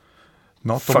pravda.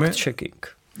 No, to Fact checking.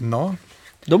 No.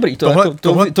 Dobrý,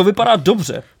 to vypadá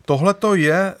dobře. Tohle to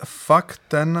je fakt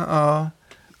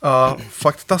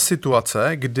fakt ta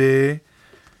situace, kdy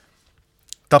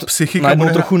ta psychika najednou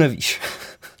trochu nevíš.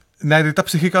 Ne, kdy ta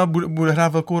psychika bude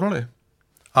hrát velkou roli.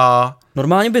 A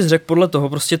normálně bys řekl podle toho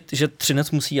prostě, že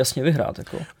Třinec musí jasně vyhrát.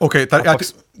 Jako. OK,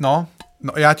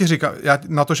 já ti říkám,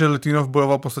 na to, že Litvínov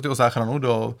bojoval v podstatě o záchranu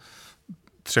do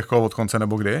 3 kol od konce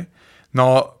nebo kdy,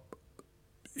 no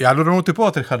já jdu rovnou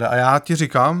typovat, Richarde, a já ti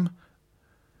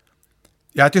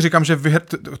říkám, že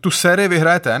tu sérii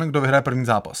vyhraje ten, kdo vyhraje první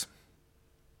zápas.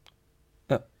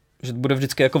 Že bude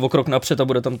vždycky jako o krok napřed a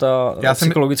bude tam ta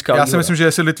psychologická Já si myslím, že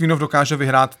jestli Litvínov dokáže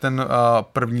vyhrát ten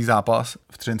první zápas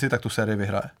v Třinci, tak tu sérii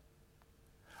vyhraje.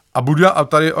 A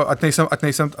tady,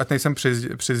 ať nejsem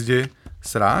při zdi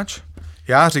sráč,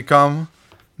 já říkám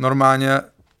normálně,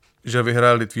 že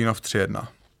vyhraje Litvínov 3-1.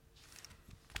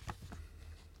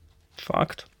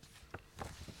 Fakt?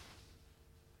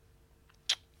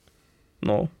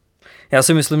 No. Já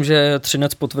si myslím, že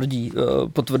Třinec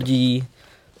potvrdí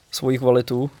svoji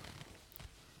kvalitu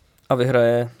a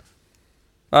vyhraje.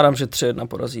 Já dám, že 3-1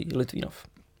 porazí Litvínov.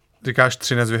 Říkáš,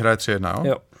 Třinec vyhraje 3-1, jo?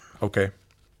 Jo. OK.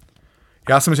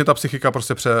 Já si myslím, že ta psychika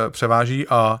prostě převáží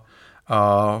a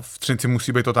v Třinci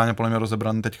musí být totálně podle mě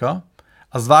rozebran teďka.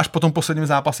 A zvlášť po tom posledním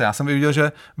zápase. Já jsem viděl,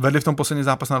 že vedli v tom posledním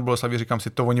zápase nad Boleslaví, říkám si,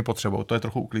 to oni potřebují, to je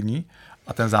trochu uklidní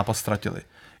a ten zápas ztratili.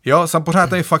 Jo, sam pořád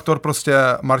ten faktor prostě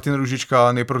Martin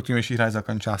Růžička, nejproduktivnější hráč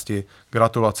základní části,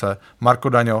 gratulace. Marko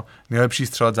Daňo, nejlepší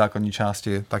střelec základní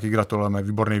části, taky gratulujeme,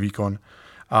 výborný výkon.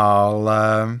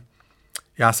 Ale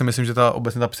já si myslím, že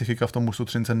obecně ta psychika v tom mužstvu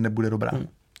Třince nebude dobrá.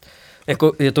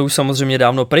 Jako je to už samozřejmě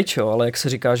dávno pryč, jo, ale jak se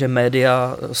říká, že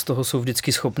média z toho jsou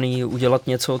vždycky schopný udělat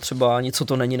něco, třeba něco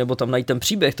to není, nebo tam najít ten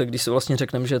příběh, tak když si vlastně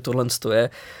řekneme, že tohle je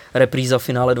repríza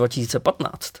finále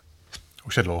 2015.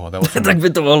 Už je dlouho. Tak by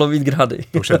to mohlo být Grady.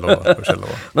 Už je dlouho.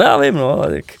 No já vím, no,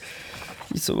 ale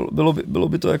bylo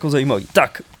by to jako zajímavé.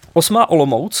 Tak, 8.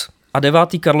 Olomouc a 9.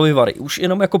 Karlovy Vary. Už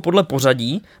jenom jako podle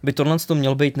pořadí by tohle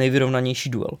měl být nejvyrovnanější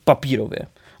duel, papírově.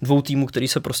 2 týmů, který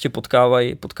se prostě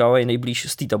potkávají nejblíž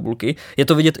z té tabulky. Je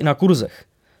to vidět i na kurzech,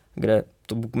 kde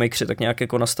to bookmakeri tak nějak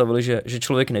jako nastavili, že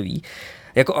člověk neví.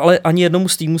 Jako, ale ani jednomu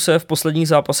z týmu se v posledních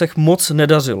zápasech moc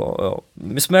nedařilo. Jo.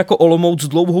 My jsme jako Olomouc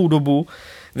dlouhou dobu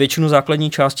většinu základní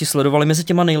části sledovali mezi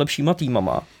těma nejlepšíma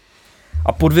týmama.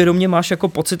 A podvědomě máš jako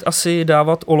pocit asi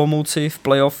dávat Olomouci v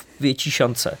playoff větší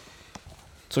šance.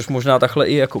 Což možná takhle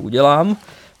i jako udělám.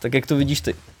 Tak jak to vidíš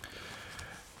ty?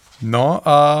 No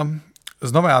a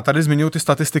znovu, já tady zmiňuji ty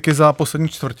statistiky za poslední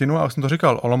čtvrtinu a už jsem to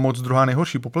říkal, Olomouc druhá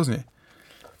nejhorší po Plzni.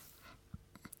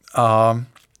 A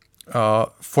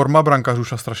forma brankářů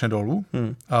šla strašně dolů.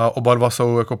 Oba dva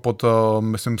jsou jako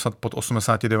myslím pod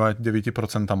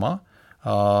 89%.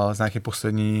 Z nějaké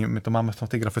poslední, my to máme v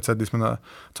té grafice, kdy co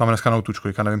máme dneska na Outučku,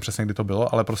 nevím přesně, kdy to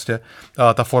bylo, ale prostě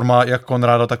ta forma jak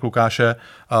Konráda, tak Lukáše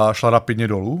šla rapidně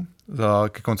dolů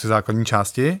ke konci základní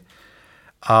části.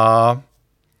 A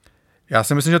já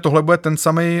si myslím, že tohle bude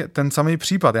ten samý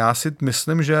případ. Já si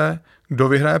myslím, že kdo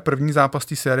vyhraje první zápas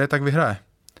té série, tak vyhraje.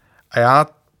 A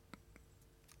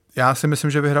já si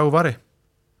myslím, že vyhrajou Vary.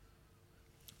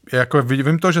 Jako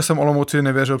vím to, že jsem Olomouci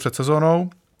nevěřil před sezónou,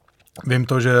 vím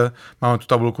to, že máme tu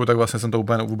tabulku, tak vlastně jsem to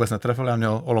úplně vůbec netrefil, já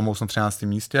měl Olomouc na 13.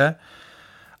 místě,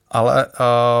 ale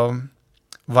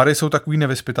Vary jsou takový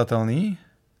nevyzpytatelný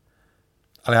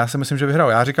Ale já si myslím, že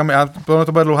vyhrál.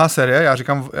 To bude dlouhá série,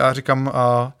 já říkám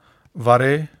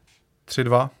Vary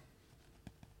 3-2.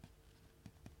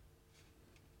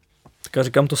 Tak já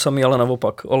říkám to samý, ale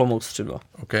naopak. Olomouc 3-2.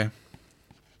 OK.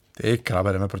 Ty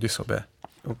kráve, jdeme proti sobě.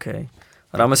 OK.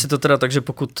 Dáme si to teda tak, že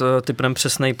pokud tipneme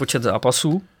přesnej počet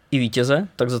zápasů i vítěze,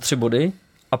 tak za 3 body.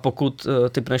 A pokud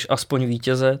tipneš aspoň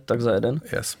vítěze, tak za 1.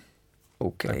 Yes.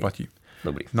 OK. Tak platí.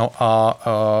 Dobrý. No a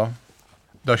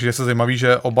další je se zajímavý,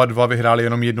 že oba dva vyhráli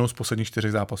jenom jednou z posledních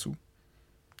 4 zápasů.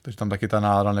 Takže tam taky ta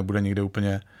nálada nebude nikde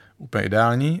úplně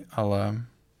ideální, ale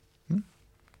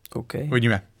Okay.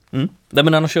 Uvidíme.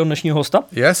 Jdeme na našeho dnešního hosta?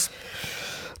 Yes.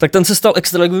 Tak ten se stal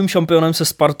extraligovým šampionem se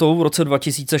Spartou v roce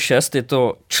 2006. Je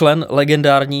to člen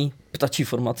legendární ptačí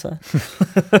formace.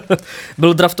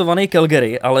 Byl draftovaný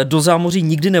Calgary, ale do zámoří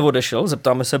nikdy neodešel.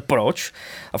 Zeptáme se proč.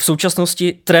 A v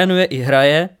současnosti trénuje i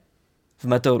hraje v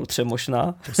Meteoru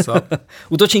Třemošná.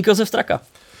 Útočník Josef Straka.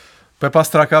 Pepa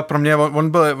Straka, pro mě, on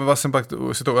byl vlastně pak,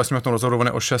 si to ujasníme v tom rozhovoru, on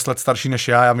je o 6 let starší než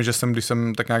já. Já vím, že když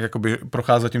jsem tak nějak jakoby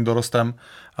procházel tím dorostem,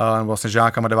 vlastně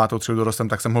žákama 9. třídu dorostem,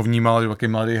 tak jsem ho vnímal, že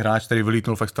takový mladý hráč, který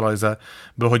vylítnul v extralize,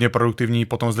 byl hodně produktivní,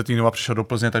 potom z Litvínova přišel do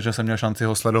Plzně, takže jsem měl šanci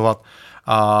ho sledovat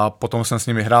a potom jsem s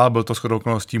nimi hrál, byl to shodou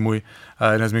okolností můj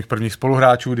jeden z mých prvních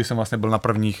spoluhráčů, když jsem vlastně byl na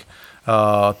prvních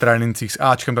trénincích s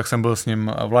Ačkem, tak jsem byl s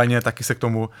ním v lajně, taky se k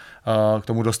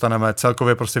tomu dostaneme.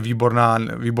 Celkově prostě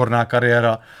výborná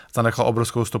kariéra, zanechal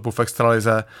obrovskou stopu v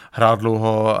extralize, hrál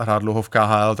dlouho v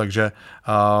KHL, takže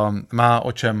má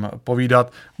o čem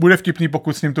povídat. Bude vtipný,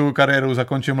 pokud s ním tu kariéru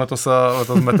zakončím letos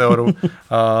v Meteoru,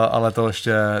 ale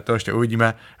to ještě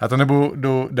uvidíme. Já to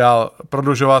nebudu dál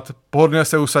prodlužovat. Pohodlně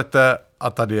se usaďte a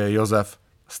tady je Josef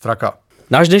Straka.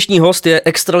 Náš dnešní host je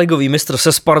extraligový mistr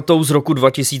se Spartou z roku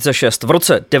 2006. V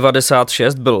roce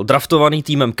 96 byl draftovaný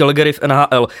týmem Calgary v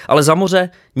NHL, ale za moře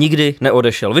nikdy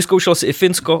neodešel. Vyzkoušel si i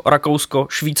Finsko, Rakousko,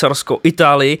 Švýcarsko,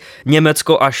 Itálii,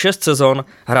 Německo a 6 sezon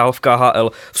hrál v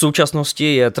KHL. V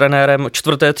současnosti je trenérem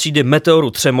 4. třídy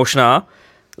Meteoru Třemošná.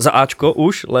 Za Ačko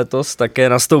už letos také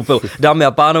nastoupil. Dámy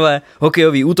a pánové,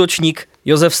 hokejový útočník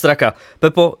Josef Straka.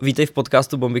 Pepo, vítej v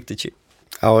podcastu Bomby k tyči.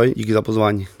 Ahoj, díky za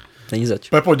pozvání. Není zač.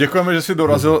 Pepo, děkujeme, že jsi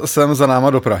dorazil sem za náma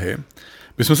do Prahy.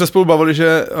 My jsme se spolu bavili,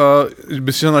 že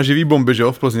bys šel na živý bomby, že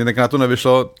jo, v Plzni, tak na to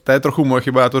nevyšlo. To je trochu moje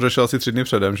chyba, já to řešil asi 3 dny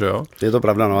předem, že jo? Je to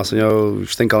pravda, no, já jsem měl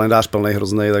už ten kalendář plný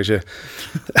hrozný, takže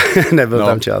nebyl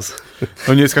tam čas.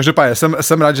 No nic, každopádně,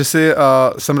 jsem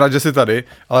rád, že jsi tady,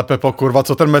 ale Pepo, kurva,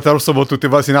 co ten Meteor v sobotu, ty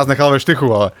vole, si nás nechal ve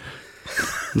štychu, ale...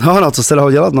 No, co se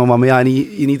dalo dělat, no, mám já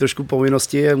jiný trošku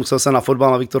povinnosti, musel jsem na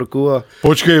fotbal na Viktorku a...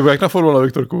 Počkej, jak na fotbal na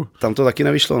Viktorku? Tam to taky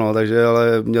nevyšlo, no, takže,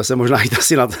 ale měl jsem možná jít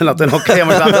asi na ten hokej a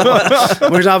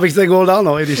možná bych ten gól dal,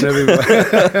 no, i když nevím.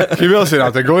 Chyběl si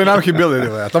nám, ty góly nám chyběly,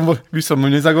 já tam, víš co,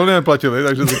 mě za góly neplatili,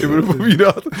 takže to ti budu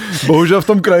povídat. Bohužel v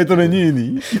tom kraji to není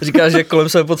jiný. Říkáš, že kolem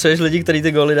sebe potřebuješ lidi, kteří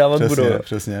ty góly dávat budou.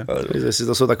 Přesně. Jestli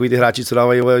to jsou takový ty hráči, co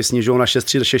dávají, snižují na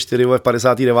 6-3, 6-4, v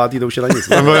 59. to už je na nic.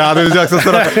 No, já nevím, jak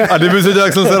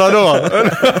jsem se radoval.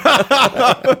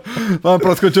 Mám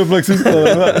proskočil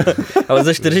plexisklé. Ale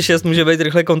za 4-6 může být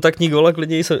rychle kontaktní gól a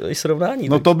klidně i srovnání.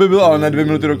 No to by bylo, ale ne 2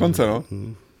 minuty do konce, no.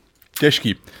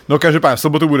 Těžký. No každopádně, v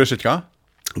sobotu budeš teďka?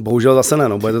 Bohužel zase ne,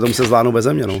 no, budete to muset zvládnout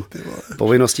beze mě, no.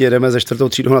 Povinnosti jedeme ze 4.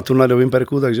 třídou na turnaj do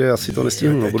Vimperku, takže asi to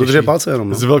nestihnu, no. Budu držet palce jenom,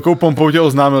 no. S velkou pompou tě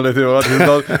oznámili,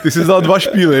 ty jsi vzal 2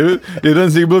 špíly, jeden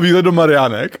z nich byl výlet do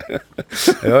Mariánek.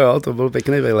 Jo, to byl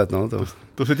pěkný výlet, no.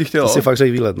 To se ti chtělo? To si fakt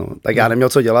řekl výlet, no. Tak já neměl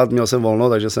co dělat, měl jsem volno,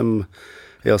 takže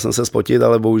jel jsem se spotit,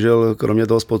 ale bohužel kromě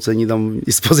toho spocení tam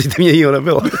nic pozitivního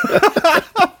nebylo.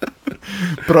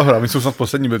 Prohra, my jsme snad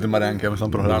poslední byli ty Mariánky, my jsme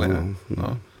tam prohráli, ne?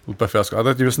 No. Úplně fiasko. A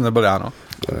teď jsem nebyl já, no.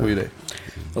 Půjdej.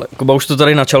 Ale Kuba už to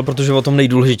tady načal, protože o tom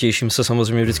nejdůležitějším se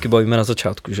samozřejmě vždycky bavíme na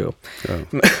začátku, že jo.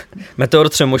 Meteor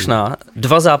Třemošná,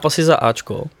 2 zápasy za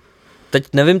Ačko. Teď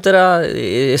nevím teda,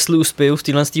 jestli uspěju v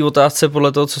téhle otázce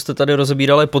podle toho, co jste tady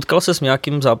rozebírali. Potkal se s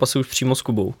nějakým zápasem už přímo s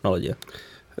Kubou na ledě?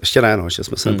 Ještě ne, no, ještě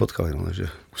jsme se nepotkali, no, takže...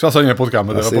 Už se ani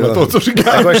nepotkáme, teda podle toho, co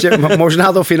říkáme. Jako ještě,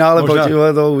 možná to finále proti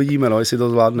to uvidíme, no, jestli to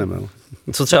zvládneme. No.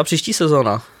 Co třeba příští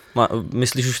sezóna?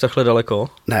 Myslíš už takhle daleko?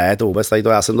 Ne, to vůbec tady to,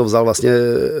 já jsem to vzal vlastně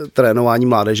trénování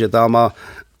mládeže tam a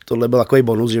tohle byl takový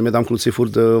bonus, že mě tam kluci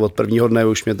furt od prvního dne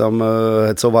už mě tam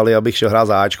hecovali, abych šel hrát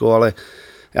za Ačko, ale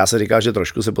já se říkám, že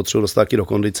trošku se potřebuji dostat taky do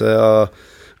kondice a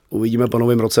uvidíme po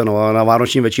novém roce, no a na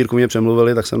vánočním večírku mě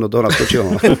přemluvili, tak jsem do toho naskočil.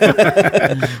 No.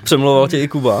 Přemluval tě i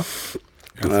Kuba?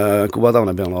 Kuba tam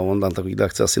nebyl, no, on tam takový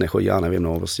akce asi nechodí, já nevím,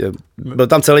 no, prostě byl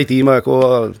tam celý tým,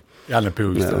 jako... Já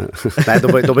nepiju. Ne,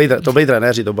 to byli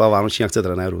trenéři, to byla vánoční akce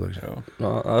trenérů. Takže.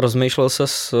 No a rozmýšlel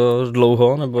ses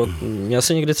dlouho, nebo měl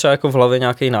jsi někdy třeba jako v hlavě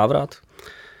nějaký návrat?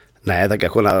 Ne, tak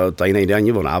jako tady nejde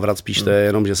ani o návrat, spíš to je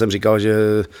jenom, že jsem říkal,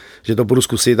 že to budu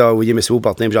zkusit a uvidím, jestli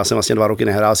uplatním, že já jsem vlastně 2 roky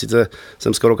nehrál, sice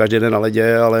jsem skoro každý den na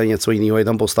ledě, ale něco jiného je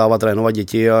tam postávat, trénovat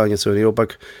děti a něco jiného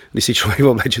pak, když si člověk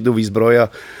obleče tu výzbroj a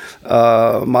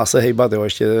má se hejbat, jo,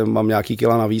 ještě mám nějaký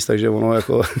kila navíc, takže ono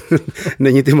jako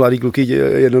není ty mladý kluky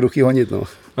jednoduchý honit, no.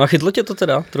 No a chytlo tě to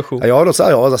teda trochu? A jo, docela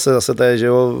jo, zase to je, že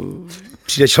jo,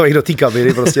 přijde člověk do té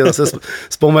kabiny, prostě zase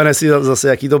vzpomene si zase,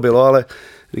 jaký to bylo, ale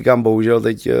říkám, bohužel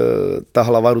teď ta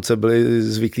hlava, ruce byly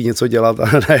zvyklí něco dělat a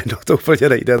najednou to úplně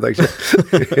nejde, takže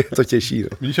je to těžší. No.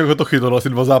 Vidíš, jak ho to chytlo, asi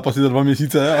 2 zápasy za 2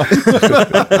 měsíce a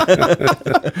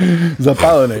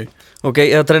zapálený. OK,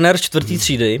 trenér 4.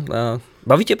 třídy,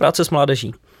 baví tě práce s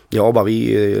mládeží? Jo,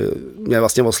 baví. Mě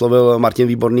vlastně oslovil Martin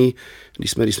Výborný,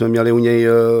 když jsme měli u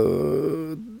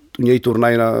něj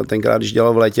turnaj tenkrát, když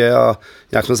dělal v létě a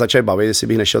nějak jsme začali bavit, jestli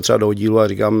bych nešel třeba do oddílu a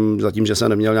říkám, zatím, že jsem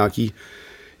neměl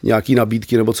nějaký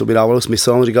nabídky, nebo co by dávalo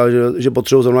smysl. On říkal, že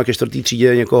potřebuji zrovna ke 4.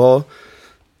 třídě někoho,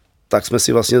 tak jsme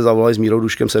si vlastně zavolali s Mírou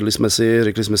Duškem, sedli jsme si,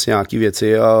 řekli jsme si nějaké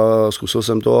věci a zkusil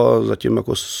jsem to a zatím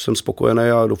jako jsem spokojený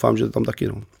a doufám, že tam taky.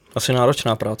 No. Asi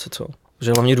náročná práce, co? Že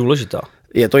je hlavně důležitá.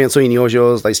 Je to něco jiného, že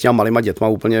jo, tady s těma malýma dětma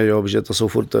úplně, že jo, že to jsou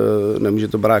furt, nemůže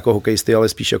to brát jako hokejisty, ale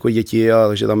spíš jako děti, a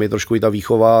takže tam je trošku i ta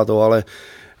výchova a to, ale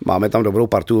máme tam dobrou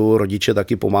partu, rodiče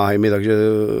taky pomáhají mi, takže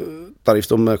tady v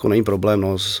tom jako není problém.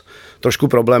 No. Trošku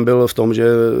problém byl v tom, že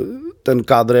ten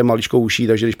kádr je maličko uší,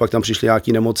 takže když pak tam přišly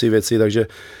nějaké nemoci, věci, takže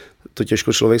to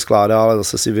těžko člověk skládá, ale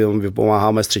zase si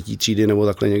vypomáháme z 3. třídy nebo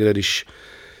takhle někde,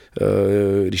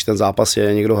 když ten zápas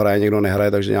je, někdo hraje, někdo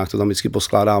nehraje, takže nějak to tam vždycky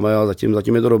poskládáme a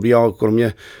zatím je to dobrý a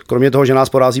kromě toho, že nás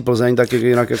porazí Plzeň, tak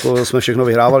jinak jako jsme všechno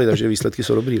vyhrávali, takže výsledky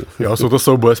jsou dobrý. No. Jo, jsou to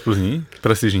souboje z Plzní?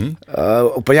 Prestižní?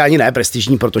 Úplně ani ne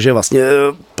prestižní, protože vlastně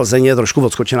Plzeň je trošku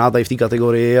odskočená tady v té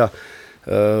kategorii a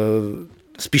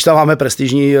spíš tam máme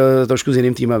prestižní trošku s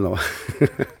jiným týmem. No.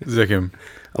 S jakým?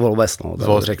 Volves,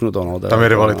 no, řeknu to. No, tam je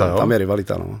rivalita, jo? Tam je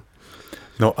rivalita, no.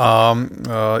 No a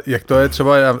jak to je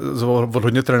třeba, já od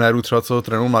hodně trenérů, třeba co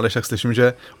trénuju mládež, tak slyším,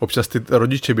 že občas ty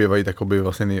rodiče bývají takový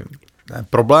vlastně ne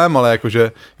problém, ale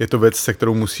jakože je to věc, se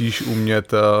kterou musíš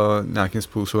umět nějakým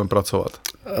způsobem pracovat.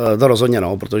 To rozhodně,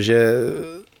 no, protože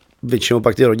většinou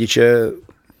pak ty rodiče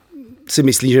si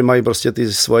myslí, že mají prostě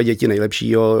ty svoje děti nejlepší.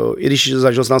 Jo. I když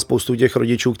zažil jsem spoustu těch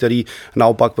rodičů, který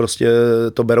naopak prostě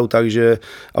to berou tak, že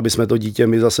aby jsme to dítě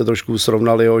my zase trošku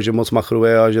srovnali, jo, že moc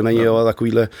machruje a že není jo, a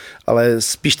takovýhle. Ale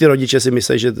spíš ty rodiče si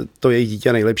myslí, že to jejich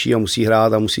dítě nejlepší a musí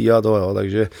hrát a musí dělat to. Jo.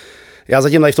 Takže já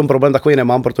zatím tady v tom problém takový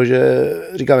nemám, protože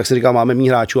říkám, jak se říká, máme méně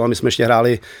hráčů, ale my jsme ještě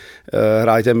hráli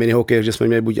ten minihokej, že jsme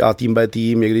měli buď A tým, B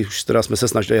tým, někdy už teda jsme se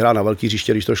snažili hrát na velký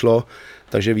hřiště, když to šlo,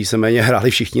 takže víceméně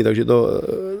hráli všichni, takže to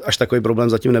až takový problém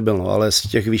zatím nebyl. No. Ale z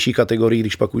těch vyšších kategorií,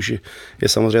 když pak už je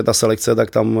samozřejmě ta selekce,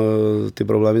 tak tam ty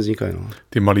problémy vznikají. No.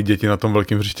 Ty malí děti na tom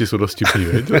velkém hřišti jsou dost tipní,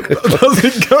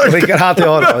 Kolikrát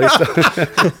jo,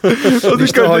 no,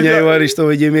 když to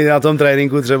vidím i na tom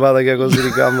tréninku třeba, tak jako si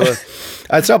říkám,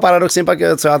 ale třeba paradoxně pak,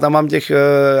 co já tam mám těch,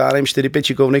 já nevím, 4-5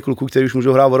 šikovných kluků, kteří už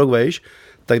můžou hrát o rok vejš,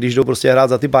 tak když jdou prostě hrát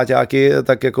za ty páťáky,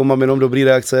 tak jako mám jenom dobrý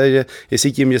reakce, že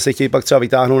jestli tím, že se chtějí pak třeba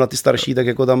vytáhnout na ty starší, tak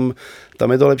jako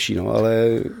tam je to lepší, no, ale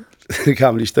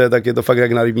říkám, když to je, tak je to fakt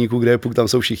jak na rybníku, kde je puk, tam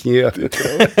jsou všichni. A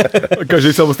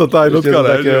každý samostatná jednotka,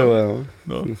 ne?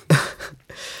 No.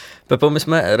 Pepo, my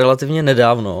jsme relativně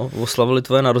nedávno oslavili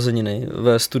tvoje narozeniny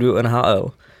ve studiu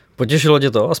NHL. Potěšilo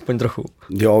tě to aspoň trochu?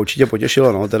 Jo, určitě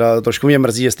potěšilo, no. Teda trošku mě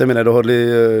mrzí, že jste mi nedohodli,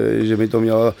 že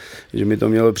mi to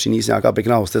mělo přinést nějaká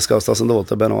pěkná hosteska, dostal jsem to od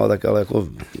tebe, no, a tak ale jako...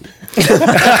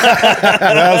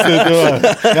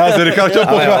 Já si Richard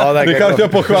chtěl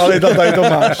pochválit a tady to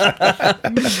máš.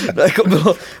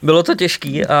 Jako bylo to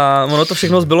těžký a ono to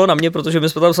všechno zbylo na mě, protože my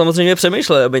jsme tam samozřejmě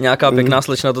přemýšleli, aby nějaká pěkná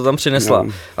slečna to tam přinesla,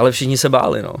 ale všichni se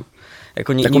báli, no.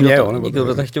 Jako nikdo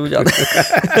to nechtěl udělat.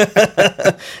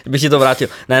 Bych ti to vrátil.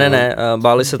 Ne,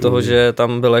 báli se toho, že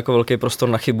tam byl jako velký prostor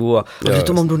na chybu a že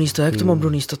to mám donést, jak to mám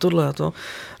donést, tohle a to.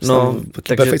 No,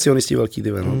 takže perfekcionisti velký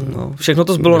ty, no. Všechno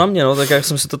to zbylo na mě, no, tak jak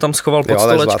jsem si to tam schoval pod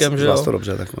stolečkem, že jo.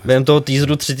 Během toho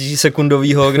teaseru 30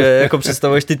 sekundového, kde jako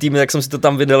představuješ ty týmy, tak jsem si to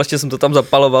tam vydal, ještě jsem to tam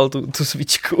zapaloval, tu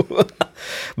svíčku.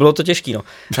 Bylo to těžký, no.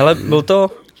 Hele, byl to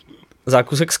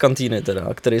zákusek z kantýny teda,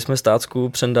 který jsme stácku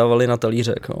přendávali na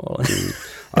talířek, no, ale...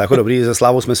 Ale jako dobrý, ze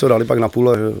Slávou jsme se ho dali pak na půl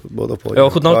a bylo to v pohodě. Jo,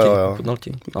 chutnal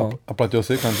ti. No. A platil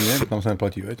jsi kantýně? Tam se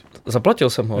neplatí, veď? Zaplatil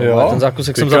jsem ho, jo? Ten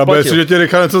zákusek jsem zaplatil. Jestli, že ti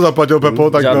Richard něco zaplatil, Pepo,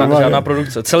 tak žádná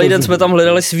produkce. Celý den jsme tam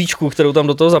hledali svíčku, kterou tam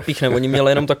do toho zapíchneme. Oni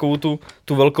měli jenom takovou tu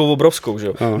velkou obrovskou, že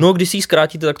jo. No, když si ji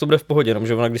zkrátíte, tak to bude v pohodě, jenom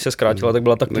že ona když se zkrátila, tak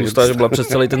byla tak tlustá, že byla přes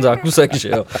celý ten zákusek, že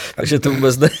jo. Takže to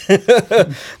vůbec ne.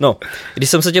 No, když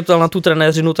jsem se tě ptal na tu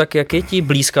trenéřinu, tak jak je ti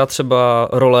blízká třeba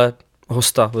role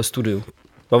hosta ve studiu?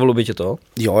 Bavilo by tě to?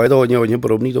 Jo, je to hodně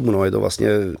podobný tomu, no. Je to vlastně,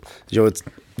 že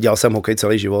dělal jsem hokej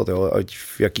celý život, jo, ať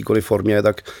v jakýkoliv formě,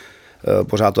 tak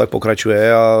pořád to tak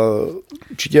pokračuje a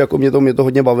určitě jako mě to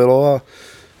hodně bavilo a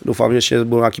doufám, že ještě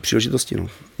budou nějaký příležitosti, no.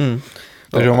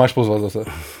 Takže ho máš pozvat zase.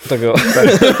 Tak jo.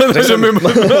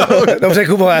 Dobře,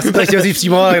 Kubo, já jsem to chtěl říct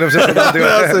přímo, tak dobře.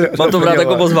 Mám to brát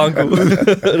jako pozvánku.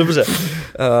 Dobře.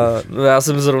 Já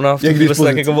jsem zrovna v chvíli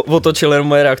tak jako otočil jenom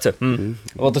moje reakce.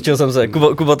 Otočil jsem se,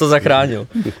 Kuba to zachránil.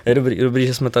 Je dobrý,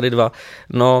 že jsme tady dva.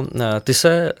 No, ty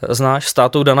se znáš s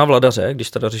tátou Dana Vladaře,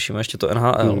 když teda řešíme ještě to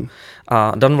NHL.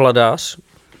 A Dan Vladař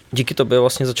díky tobě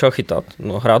vlastně začal chytat,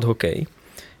 hrát hokej.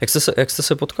 Jak jste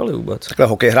se potkali vůbec? Takhle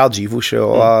hokej hrál dřív už,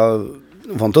 jo, a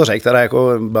on to řekl, teda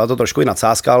jako byla to trošku i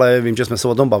nadsázka, ale vím, že jsme se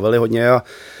o tom bavili hodně a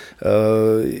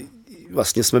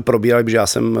vlastně jsme probírali, protože já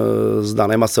jsem s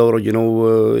Danem a celou rodinou,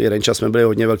 jeden čas jsme byli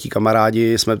hodně velký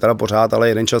kamarádi, jsme teda pořád, ale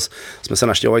jeden čas jsme se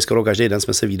naštěvovali skoro každý den,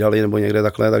 jsme se vídali nebo někde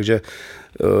takhle, takže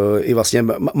i vlastně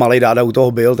malej Dáda u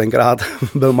toho byl, tenkrát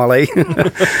byl malej.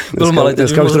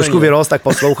 Dneska už trošku vyrost, tak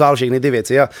poslouchal všechny ty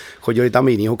věci a chodili tam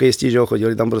i jiní hokejisti, že jo,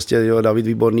 chodili tam prostě jo, David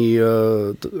Výborný,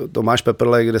 Tomáš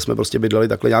Peprle, kde jsme prostě bydleli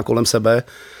takhle nějak kolem sebe.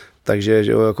 Takže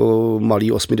že jo, jako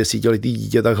malý 8-10letý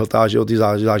dítě tak hltá, že jo, ty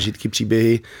zážitky,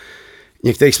 příběhy.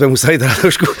 Některých jsme museli teda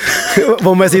trošku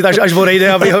omezit, až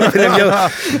odejde,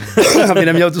 aby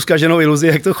neměl tu zkaženou iluzi,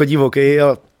 jak to chodí v hokeji.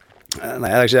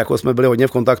 Ne, takže jako jsme byli hodně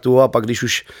v kontaktu a pak, když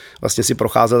už vlastně si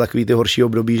procházel takový ty horší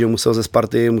období, že musel ze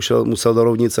Sparty, musel do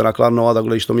Roudnice na Kladno a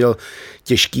takhle, když to měl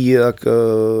těžký, tak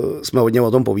jsme hodně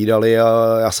o tom povídali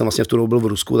a já jsem vlastně v tu dobu byl v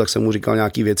Rusku, tak jsem mu říkal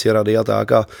nějaký věci, rady a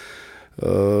tak a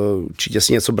určitě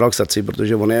si něco bral k srdci,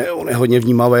 protože on je hodně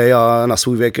vnímavý a na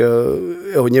svůj věk je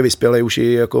hodně vyspělý už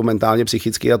i jako mentálně,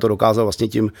 psychicky a to dokázal vlastně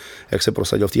tím, jak se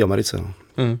prosadil v té Americe. No.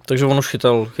 Takže on už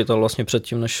chytal vlastně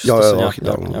předtím, než jste se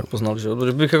nějak poznal. Že?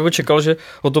 Protože bych jako čekal, že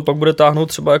ho to pak bude táhnout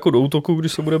třeba jako do útoku,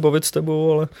 když se bude bavit s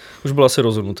tebou, ale už byl asi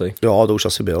rozhodnutý. Jo, to už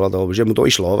asi bylo, že mu to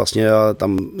i šlo vlastně a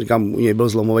tam, říkám, u něj byl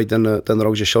zlomový ten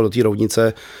rok, že šel do té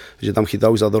Roudnice, že tam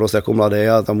chytal už za dorost jako mladý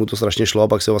a tam mu to strašně šlo a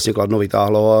pak se vlastně Kladno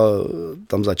vytáhlo a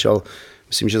tam začal,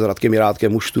 myslím, že s Radkem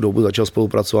Jirátkem už tu dobu začal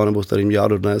spolupracovat, nebo s kterým dělá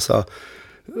dodnes a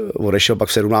odešel pak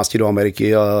v 17 do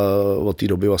Ameriky a od té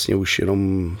doby vlastně už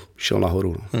jenom šel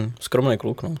nahoru. No. Skromný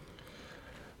kluk, no.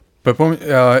 Pepo,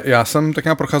 já jsem tak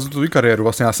nějak procházel tu kariéru,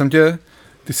 vlastně já jsem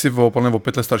ty jsi o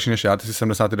 5 let starší než já, ty jsi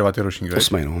 79. ročník,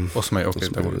 8, no. 8, ok,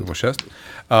 tak o 6.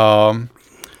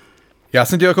 Já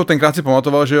jsem tě jako tenkrát si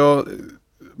pamatoval, že jo,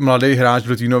 mladý hráč v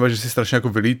Litvínové, že jsi strašně jako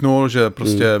vylítnul, že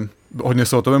prostě hodně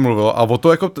se o tobě mluvilo a o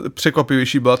to jako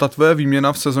překvapivější byla ta tvoje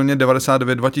výměna v sezóně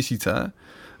 99-2000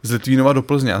 z Litvínova do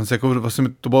Plzně. Jako vlastně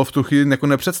to bylo v tu chvíli jako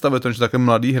nepředstavitelné, že takhle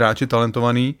mladý hráči,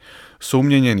 talentovaný, jsou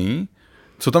měněný.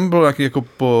 Co tam bylo nějaký jako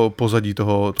pozadí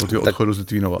toho odchodu z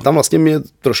Litvínova? Tam vlastně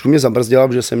trošku mě zabrzdila,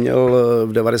 protože jsem měl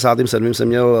v 97. jsem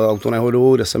měl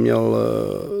autonehodu, kde jsem měl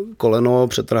koleno,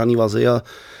 přetrhaný vazy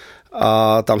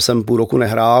a tam jsem půl roku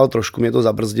nehrál, trošku mě to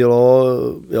zabrzdilo,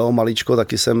 jo, maličko,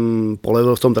 taky jsem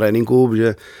polevil v tom tréninku,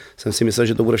 protože jsem si myslel,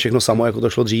 že to bude všechno samo, jako to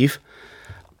šlo dřív.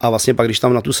 A vlastně pak, když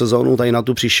tam na tu sezónu, tady na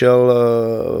tu přišel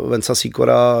Venca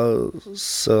Sikora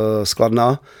z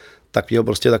Kladna, tak měl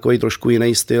prostě takový trošku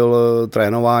jiný styl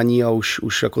trénování a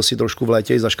už jako si trošku v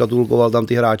létě zaškatulkoval tam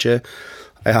ty hráče.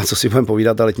 A já, co si budem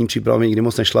povídat, ta letní příprava mi nikdy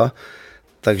moc nešla.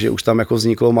 Takže už tam jako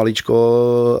vzniklo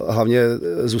maličko, hlavně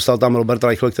zůstal tam Robert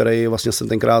Reichl, který vlastně jsem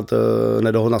tenkrát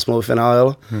nedohodl na smlouvy v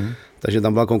NHL, takže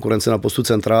tam byla konkurence na postu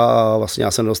centra a vlastně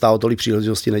já jsem dostával tolik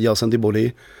příležitostí, nedělal jsem ty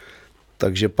body,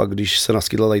 takže pak, když se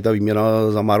naskytla tady ta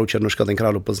výměna za Máru Černoška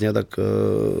tenkrát do Plzně, tak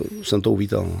jsem to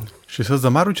uvítal. No. Šli se za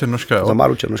Máru Černoška, jo? Za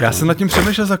Máru Černoška. Já jsem nad tím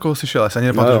přemýšlel, za koho jsi šel, já se ani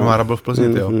nepamatuji, že Mára byl v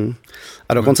Plzni, jo.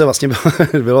 A dokonce vlastně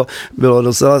bylo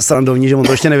docela srandovní, že on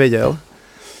to ještě nevěděl.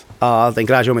 A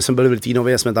tenkrát, že my jsme byli v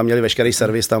Litvínově, jsme tam měli veškerý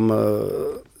servis, tam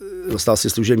dostal si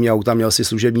služební auta, měl si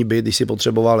služební byt, když si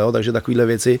potřeboval, jo, takže takovýhle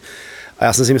věci. A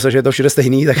já jsem si myslel, že je to všude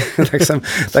stejný,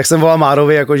 tak jsem volal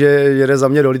Márovi, jako, že jede za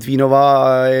mě do Litvínova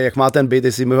a jak má ten byt,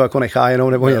 jestli mi ho jako nechá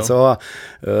jenom nebo něco. A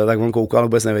tak on koukal,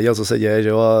 vůbec nevěděl, co se děje, že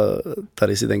jo, a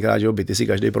tady si tenkrát, že jo, byty si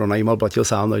každý pronajímal, platil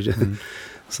sám, takže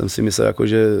jsem si myslel, jako,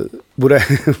 že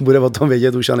bude o tom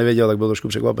vědět už a nevěděl, tak byl trošku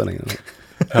překvapený. No.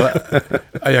 Hele,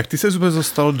 a jak ty se vůbec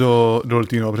dostal do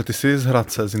Litvínova, protože ty jsi z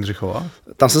Hradce, z Jindřichova?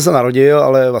 Tam jsem se narodil,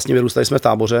 ale vlastně vyrůstali jsme v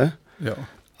Táboře. Jo.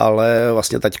 Ale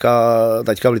vlastně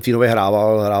taťka v Litvínově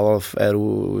hrával v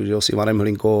éru, že jo, s Ivanem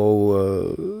Hlinkou,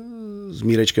 s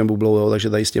Mírečkem Bublou, jo, takže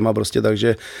tady s těma prostě,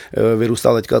 takže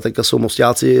vyrůstal teďka jsou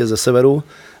Mosťáci ze severu,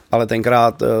 ale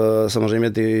tenkrát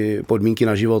samozřejmě ty podmínky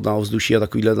na život, na ovzduší a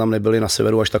takovýhle tam nebyly na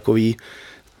severu až takový,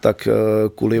 tak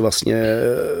kvůli vlastně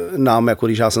nám, jako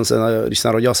když se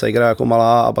narodila ségra jako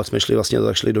malá a pak jsme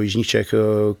šli do jižních Čech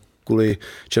kvůli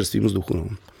čerstvému vzduchu. No.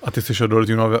 A ty jsi šel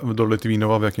do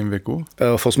Litvínova v jakém věku?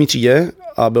 V 8. třídě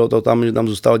a bylo to tam, že tam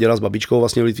zůstal děda s babičkou,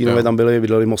 vlastně v Litvínově tam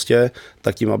bydleli v Mostě,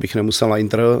 tak tím, abych nemusel na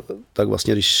Inter, tak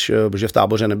vlastně, protože v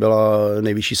Táboře nebyla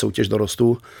nejvyšší soutěž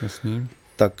dorostu,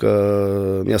 tak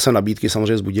měl jsem nabídky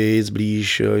samozřejmě z Budějic,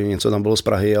 blíž, něco tam bylo z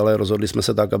Prahy, ale rozhodli jsme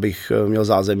se tak, abych měl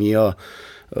zázemí a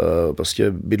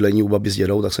prostě bydlení u babi s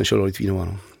dědou, tak jsem šel do Litvínova.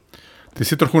 No. Ty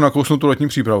si trochu nakousnul tu letní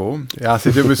přípravu. Já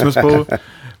si tě, my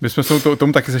jsme se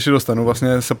tomu taky sešli dostanu,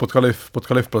 vlastně se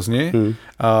potkali v Plzni.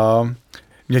 A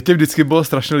mě tě vždycky bylo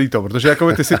strašně líto, protože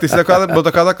jako ty jsi byla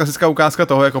taková ta klasická ukázka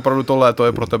toho, jak opravdu to léto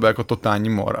je pro tebe jako totální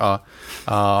mor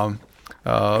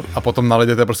a potom na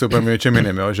ledě to je prostě úplně něčem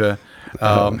jiným, jo, že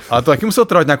ale to taky muselo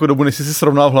trvat nějakou dobu, než jsi si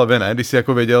srovnal v hlavě, ne? Když jsi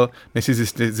jako věděl, než jsi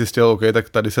zjistil, OK, tak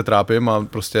tady se trápím a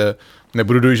prostě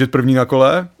nebudu dojíždět první na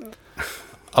kole,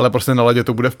 ale prostě na ledě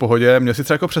to bude v pohodě. Měl jsi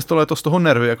třeba jako přes to léto z toho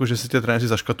nervy, jako že si tě trenéři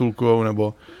zaškatulkujou,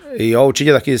 nebo... Jo,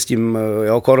 určitě taky s tím,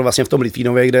 jo, kor vlastně v tom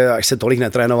Litvínově, kde až se tolik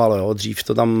netrénovalo, jo, dřív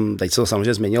to tam, teď se to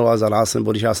samozřejmě změnilo, ale za nás,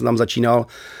 nebo když já jsem tam začínal,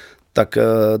 tak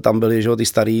tam byli, že jo, ty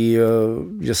starý,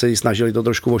 že se snažili to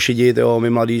trošku ošidit, jo, my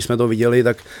mladí jsme to viděli,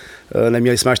 tak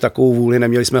neměli jsme až takovou vůli,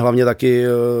 neměli jsme hlavně taky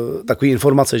takový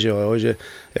informace, že jo, že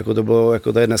jako to bylo,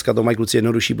 jako to je dneska, to mají kluci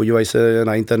jednodušší, podívají se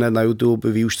na internet, na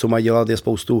YouTube, ví už, co mají dělat, je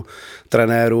spoustu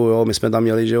trenérů, jo, my jsme tam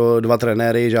měli, že jo, 2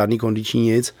 trenéry, žádný kondiční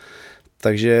nic,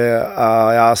 takže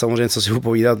a já samozřejmě, co si budu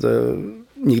povídat,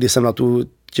 nikdy jsem na tu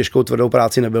těžkou tvrdou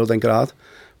práci nebyl tenkrát,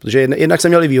 protože jednak jsem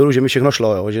měl výhodu, že mi všechno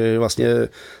šlo, jo, že vlastně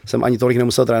jsem ani tolik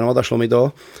nemusel trénovat a šlo mi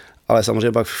to, ale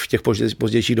samozřejmě pak v těch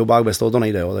pozdějších dobách bez toho to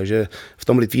nejde, jo, takže v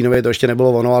tom Litvínově to ještě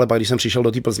nebylo ono, ale pak když jsem přišel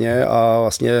do té Plzně a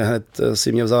vlastně hned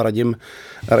si mě vzal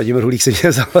Radim Rulík si mě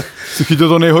vzal. Si chytil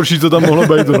to nejhorší, co tam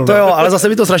mohlo být. To jo, ale zase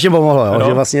mi to strašně pomohlo, jo,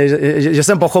 že vlastně, že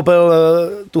jsem pochopil,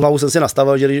 tu hlavu jsem si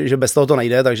nastavil, že bez toho to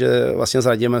nejde, takže vlastně s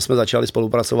Radimem jsme začali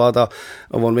spolupracovat a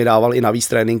on mi dával i navíc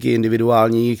tréninky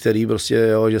individuální, který prostě,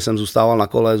 jo, že jsem zůstával na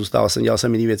kole, dělal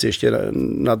jsem jiné věci ještě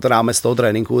nad rámec toho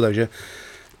tréninku, takže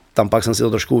tam pak jsem si to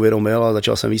trošku uvědomil a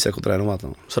začal jsem víc jako trénovat.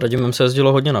 No. S Radimem se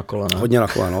jezdilo hodně na kole, ne? Hodně na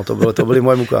kole, no, to byly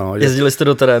moje muka. No, jezdili jste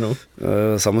do terénu?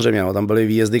 Samozřejmě, no, tam byly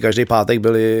výjezdy, každý pátek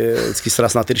byly vždycky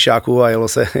sraz na Tyršáku a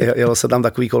jelo se tam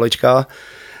takový kolečka,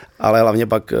 ale hlavně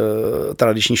pak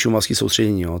tradiční šumavský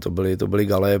soustředění, jo, to byly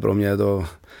galeje pro mě,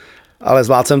 ale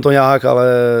zvládl jsem to nějak, ale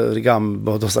říkám,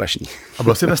 bylo to strašný. A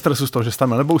byl jsi ve stresu z toho, že jsi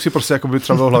tam, nebo už si prostě jako by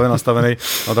třeba byl v hlavě nastavený,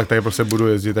 no tak tady prostě budu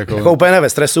jezdit. Jako úplně ne ve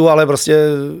stresu, ale prostě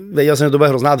věděl jsem, že to bude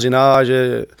hrozná dřina a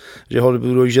že ho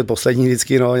budu jíždět poslední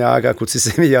vždycky, no nějak a kluci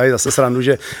si mi dělají zase srandu,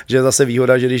 že je zase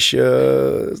výhoda, že když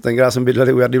tenkrát jsem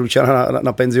bydleli u Jardy Lučana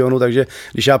na penzionu, takže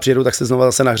když já přijedu, tak se znovu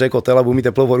zase nahřeje kotel a budu mít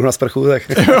teplou vodu na sprchu, tak...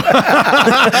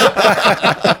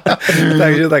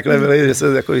 Takže takhle byli, že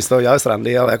se jako z toho dělali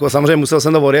srandy, ale jako samozřejmě musel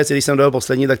jsem to odjet, když jsem dojel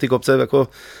poslední, tak ty kopce jako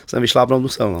jsem vyšlápnout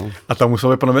musel. No. A tam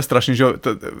muselo být podle mě strašný,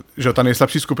 že ta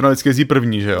nejslabší skupina vždycky jezdí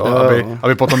první, že jo?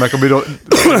 Aby potom jakoby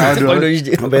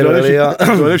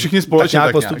dojeli všichni společně. Tak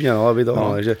nějak postupně, no, aby to,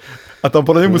 no. Takže... A tam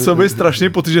podle mě musel být strašný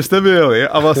pocit, že jste vyjeli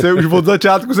a vlastně už od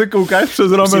začátku se koukáš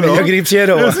přes rameno. Kdy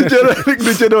přijedou.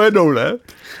 Kdy tě dojedou, ne?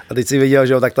 A teď si viděl,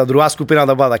 že jo, tak ta druhá skupina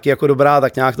ta byla taky jako dobrá,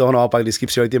 tak nějak toho, no a pak vždycky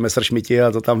přijeli ty Messerschmitti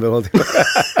a to tam bylo.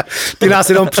 Ty nás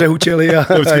jenom přehučili a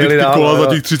jeli dál. Kola za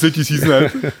těch 30 000,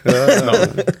 ne? No.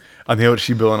 A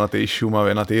nejhorší bylo na té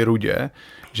Šumavě, na té Rudě,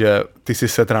 že ty si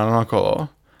set ráno na kolo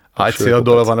a ať si jel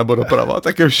doleva nebo doprava,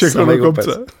 tak je všechno do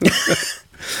kopce.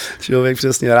 Člověk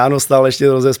přesně ráno stál, ještě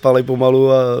rozespalej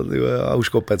pomalu a už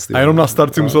kopec. A jenom na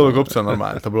starci musel do kopce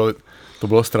normálně, to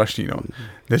bylo strašný, no.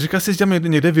 Neříkal jsi, že tě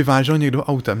někde vyvážel někdo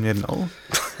autem jednou?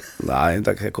 Ne,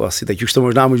 tak jako asi teď už to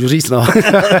možná můžu říct, no.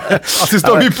 Asi z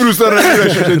toho průser.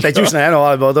 Teď už ne, no,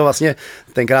 ale bylo to vlastně,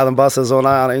 tenkrát tam byla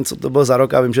sezóna, já nevím, co to byl za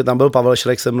rok, a vím, že tam byl Pavel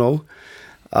Šrek se mnou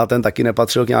a ten taky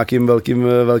nepatřil k nějakým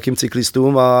velkým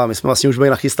cyklistům a my jsme vlastně už byli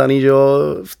nachystaný, že jo,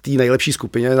 v té nejlepší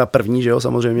skupině, na první, že jo,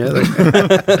 samozřejmě.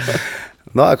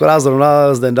 No akorát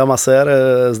zrovna Zdenda Maser,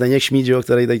 Zdeněk Šmíd, že jo,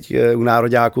 který teď je u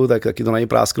nároďáku, tak taky to na něj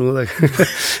prásknul,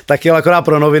 tak jel akorát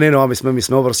pro noviny, no a my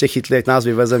jsme ho prostě chytli, jak nás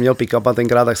vyveze, měl pick-up a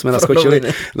tenkrát tak jsme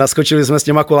naskočili jsme s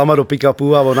těma kolama do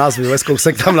pick-upu a on nás vyvez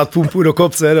kousek tam nad pumpu do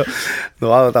kopce,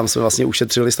 no a tam jsme vlastně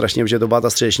ušetřili strašně, protože to byla ta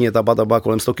středeční etapa, ta byla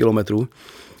kolem 100 kilometrů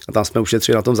a tam jsme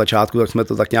ušetřili na tom začátku, tak jsme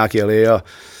to tak nějak jeli a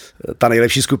ta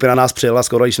nejlepší skupina nás přijela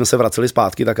skoro, když jsme se vraceli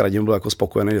zpátky, tak Radim byl jako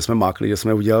spokojený, že jsme mákli, že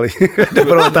jsme udělali.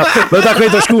 Byl takový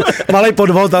trošku malej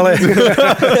podvod, ale...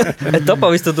 Etapa,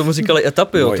 vy jste tomu říkali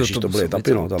etapy, jo? No, to byly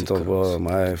etapy, no, tam to bylo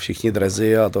všichni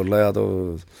drezy a tohle a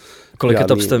to... Kolik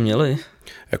etap jste měli?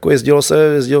 Jako jezdilo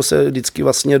se vždycky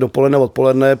vlastně dopoledne,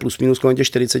 odpoledne, plus minus kolem těch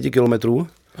 40 kilometrů.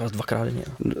 Dvakrát denně.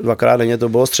 Dvakrát denně to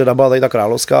bylo, středa byla tady ta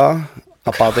královská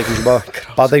a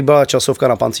pátek byla časovka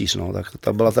na Pancíř, no, tak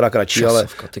ta byla teda kratší,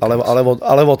 časovka,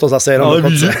 ale o to zase jenom. Ale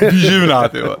výživná,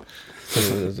 ty vole.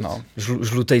 No.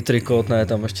 Žlutej trikot, ne,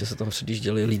 tam ještě se tam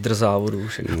předjížděli lídr závodu.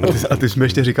 A ty jsi mi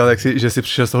ještě říkal, že jsi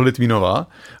přišel z toho Litvínova,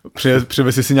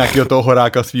 přivez si nějakého toho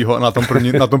horáka svýho a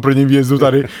na tom prvním výjezdu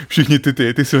tady všichni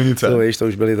ty silnice. To víš, to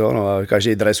už byly to, no,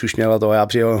 každý dres už měl a to, já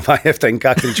přijel v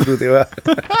tenkách, tričku, ty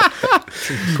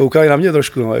koukali na mě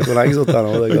trošku, no, jako na exota,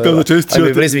 no. Tak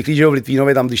my byli zvyklí, že jo, v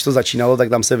Litvínově, tam, když to začínalo, tak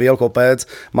tam se vyjel kopec,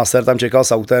 masér tam čekal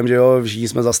s autem, že jo, všichni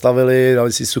jsme zastavili,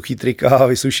 dali si suchý trika,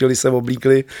 vysušili se,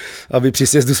 oblíkli, aby při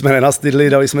sjezdu jsme nenastydli,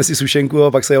 dali jsme si sušenku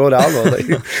a pak se jelo dál, no.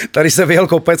 Tady se vyjel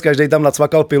kopec, každý tam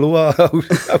nacvakal pilu a už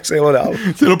se jelo dál.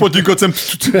 Celo pod tím kocem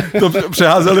to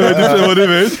přeházeli ty převody,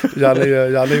 viď?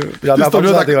 Žádná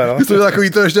pauzativa, no. Ty jsi to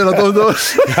takový to ještě na tomto.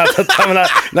 Já to tam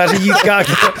na řídítkách,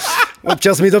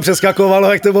 občas mi to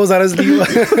přeskakovalo, jak to bylo zarezlý.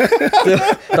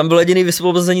 Tam byl jediný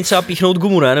vysvobození třeba píchnout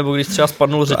gumu, ne? Nebo když třeba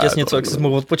spadnul řetěz něco, jak jsi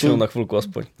mohl odpočinout na chvilku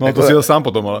aspoň. No jako to si jel sám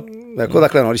potom, ale. Jako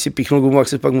takhle, no, když si píchnul gumu, tak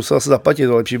si pak musel se zaplatit,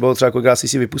 ale lepší bylo třeba kolikrát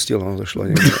si vypustil, no, to šlo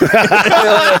někde.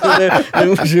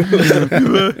 Nemůžu.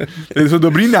 To jsou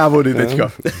dobrý návody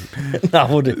teďka.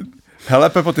 Návody. Hele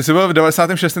Pepo, ty jsi byl v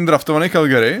 96. draftovaný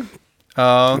Calgary.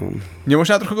 Mě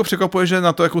možná trochu překvapuje, že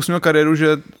na to, jakou jsi měl kariéru, že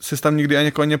jsi tam nikdy ani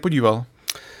někoho nepodíval.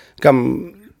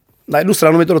 Na jednu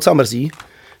stranu mi to docela mrzí,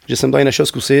 že jsem to ani nešel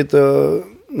zkusit.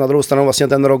 Na druhou stranu vlastně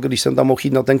ten rok, když jsem tam mohl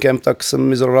jít na ten kemp, tak se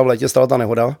mi zrovna v létě stala ta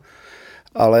nehoda.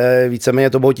 Ale víceméně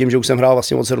to bylo tím, že už jsem hrál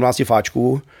vlastně od 17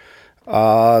 fáčků.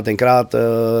 A tenkrát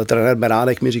trenér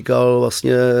Benánek mi říkal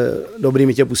vlastně, dobrý,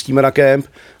 my tě pustíme na kemp,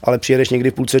 ale přijedeš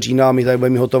někdy v půlce října, my tady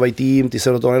budeme hotový tým, ty se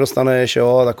do toho nedostaneš,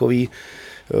 jo, a takový.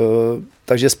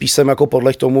 Takže spíš jsem jako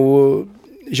podleh tomu,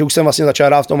 že už jsem vlastně začal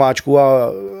hrát v tom máčku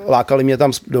a lákali mě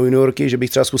tam do juniorky, že bych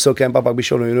třeba zkusil kemp a pak bych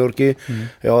šel do juniorky.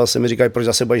 Jo, se mi říkají, proč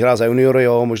zase budeš hrát za juniory,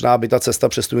 jo, možná by ta cesta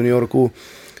přes tu juniorku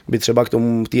by třeba k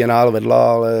tomu TNL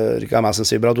vedla, ale říkám, já jsem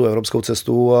si vybral tu evropskou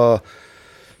cestu.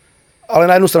 Ale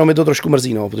na jednu stranu mi to trošku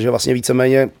mrzí, no, protože vlastně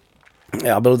víceméně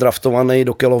já byl draftovaný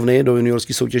do Kelovny, do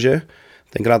juniorské soutěže.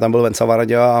 Tenkrát tam byl Venca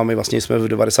Varadja a my vlastně jsme v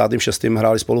 96.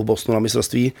 hráli spolu v Bostonu na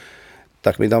mistrovství.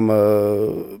 Tak mi tam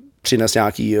přines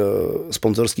nějaký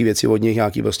sponzorský věci od nich,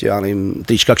 nějaký prostě, já nevím,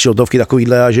 trička, kšiltovky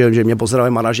takovýhle a že mě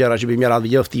pozdravil manažer a že by mě rád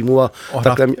viděl v týmu. A on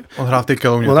hrál v té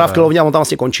Kelovně. On hrál v Kelovně a on tam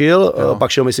vlastně končil,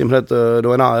 pak šel myslím hned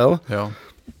do NHL. Jo.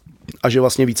 A že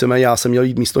vlastně víceméně já jsem měl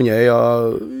jít místo něj a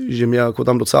že mě jako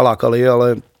tam docela lákali,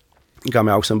 ale říkám,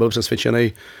 já už jsem byl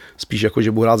přesvědčený spíš jako,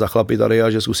 že budu hrát za chlapy tady a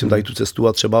že zkusím tady tu cestu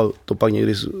a třeba to pak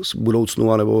někdy z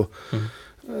budoucnu,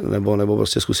 nebo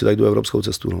prostě zkusit tady tu evropskou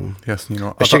cestu. No. Jasný,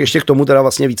 no. Ještě k tomu teda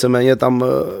vlastně víceméně tam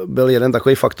byl jeden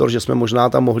takový faktor, že jsme možná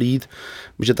tam mohli jít,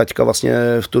 že taťka vlastně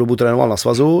v tu dobu trénoval na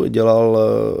svazu, dělal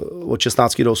od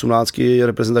 16 do 18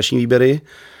 reprezentační výběry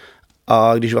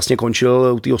a když vlastně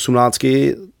končil u té 18,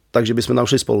 takže bychom tam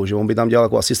šli spolu, že on by tam dělal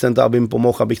jako asistenta, aby mi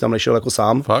pomohl, abych tam nešel jako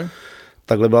sám. Fakt?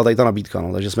 Takhle byla tady ta nabídka,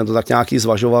 no. Takže jsme to tak nějaký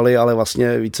zvažovali, ale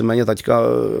vlastně víceméně taťka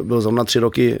byl zrovna 3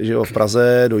 roky, že jo, v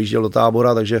Praze, dojížděl do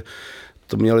Tábora, takže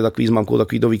to měli takový s mamkou,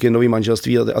 takový to víkendový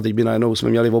manželství a teď by najednou jsme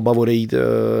měli oba odejít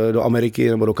do Ameriky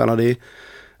nebo do Kanady,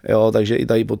 jo, takže i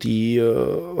tady po té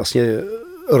vlastně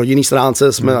rodinný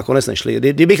stránce jsme nakonec nešli.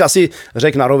 Kdybych asi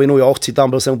řekl na rovinu, jo, chci tam,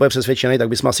 byl jsem úplně přesvědčený, tak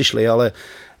bychom asi šli, ale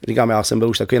říkám, já jsem byl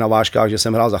už takový na vážkách, že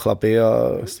jsem hrál za chlapy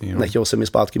a jasný, no. Nechtěl jsem mi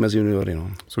zpátky mezi juniory.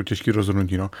 No. Jsou těžký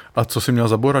rozhodnutí, no. A co jsi měl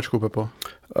za bouračku, Pepo?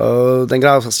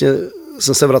 Tenkrát vlastně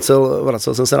jsem se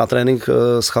vracel jsem se na trénink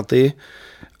z chaty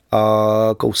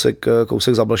a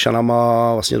kousek za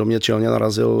Blšanama vlastně do mě čelně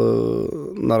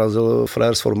narazil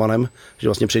frér s Formanem, že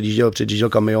vlastně předjížděl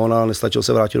kamion a nestačil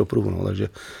se vrátit do pruhu, no, takže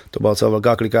to byla celá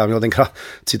velká klika. Já měl tenkrát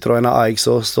Citroena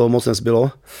AXO, z toho moc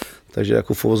nezbylo, takže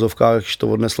jako v uvozovkách to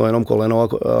odneslo jenom koleno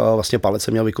a vlastně palec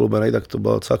jsem měl vykloubený, tak to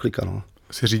byla celá klika. No.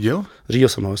 Jsi řídil? Řídil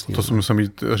jsem, no, vlastně. To jsem musel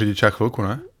mít řidičák chvilku,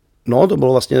 ne? No, to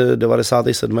bylo vlastně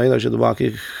 97, takže to bylo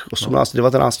nějakých 18,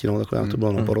 19, no, takhle to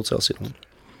bylo, no, po roce asi, no.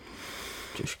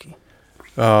 Těžký.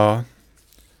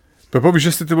 Pepo, víš,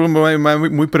 že jsi ty byl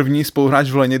můj první spoluhráč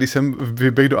v Leně, když jsem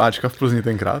vyběhl do Ačka v Plzni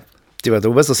tenkrát? Tyhle, to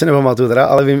vůbec asi nepamatuju teda,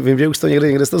 ale vím, že už to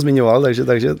někde jsi to zmiňoval,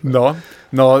 takže...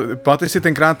 No, pamatuješ si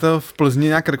tenkrát v Plzni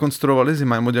nějak rekonstruovali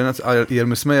zima a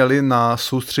my jsme jeli na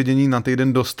soustředění na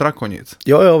týden do Strakonic.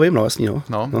 Jo, vím, no, jasný, no.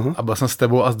 No, a byl jsem s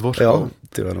tebou a s Dvořkou. Jo,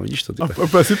 tyhle, no, vidíš to, tyhle.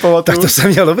 A si pamatuju. Tak to jsem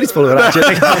měl dobrý spoluhráče,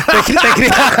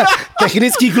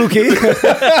 technický kluky.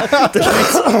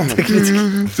 Technický.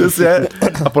 Přesně.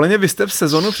 A podle mě vy jste v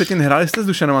sezonu předtím hráli jste s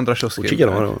Dušanem Andrašovským. Určitě,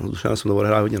 no, s Dušanem jsem to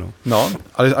odehrál hodně, no. No,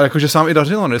 ale jakože sám i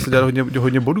dařilo, ne? Jste dělali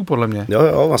hodně bodů, podle mě.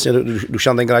 Jo, vlastně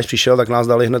Dušan tenkrát, když přišel, tak nás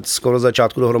dali hned skoro z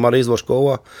začátku dohromady s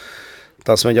Dvořkou a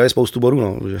tam jsme dělali spoustu bodů,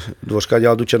 no. Dvořka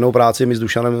dělal tu černou práci, my s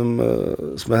Dušanem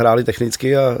jsme hráli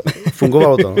technicky a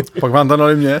fungovalo to, no. Pak vám to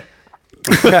dali mě.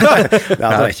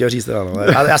 Já to nechtěl říct teda, no.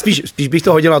 Ale já spíš bych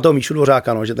to hodil na toho Míšu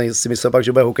Dvořáka, no, že ten si myslel pak,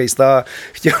 že bude hokejista a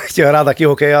chtěl hrát taky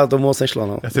hokej a tomu moc nešlo,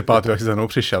 no. Já si pamatuju, jak jsi za mnou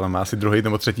přišel a má asi druhý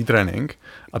nebo třetí trénink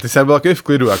a ty jsi byl takový v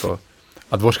klidu, jako.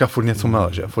 A Dvořka furt něco mlel,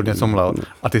 že? Furt něco mlel.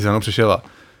 A ty za mnou přišel a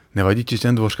nevadí ti, že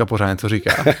ten Dvořka pořád něco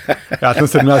říká. Já ten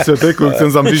 17letý kluk,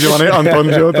 jsem zamřížovaný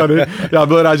Anton, že jo, tady. Já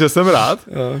byl rád, že jsem rád.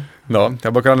 No,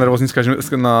 já byl nervózní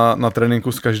na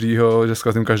tréninku z každého, že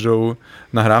zkazím každou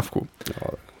nahrávku.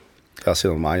 No, to je asi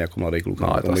normálně jako mladý kluk,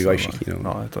 no, to bývají všichni.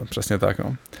 No, je to přesně tak,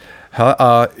 no. Hele,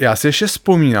 a já si ještě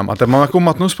vzpomínám, a teď mám takovou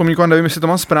matnou vzpomínku, a nevím, jestli to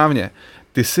mám správně.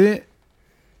 Ty jsi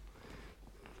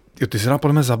dal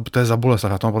podle mě, to je za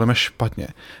Boleslav, já to mám podle mě špatně.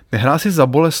 Nehrál jsi za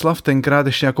Boleslav tenkrát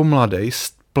ještě jako mladej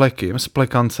s Plekým, s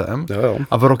Plekancem jo.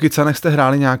 A v Rokycanech jste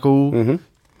hráli nějakou...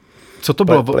 Co to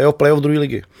bylo? Playoff druhé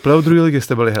ligy. Playoff druhé ligy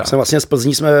jste byli hrát. Vlastně z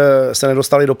Plzní jsme se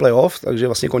nedostali do playoff, takže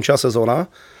vlastně končila sezóna.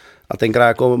 A tenkrát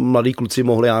jako mladí kluci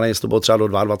mohli, já nevím, jestli to bylo třeba do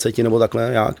 22 nebo takhle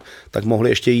nějak, tak mohli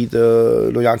ještě jít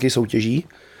do nějakých soutěží.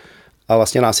 A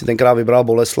vlastně nás si tenkrát vybral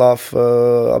Boleslav,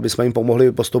 aby jsme jim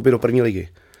pomohli postoupit do první ligy.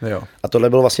 Jo. A tohle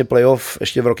byl vlastně playoff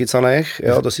ještě v Rokycanech,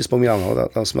 jo, to si vzpomínám, no.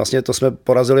 Tam jsme vlastně, to jsme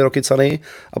porazili Rokycany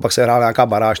a pak se hrála nějaká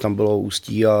baráž, tam bylo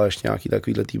Ústí a ještě nějaký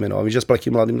takovýhle týmy, no. A víš, že s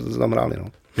Plechým mladým to tam hráli, no.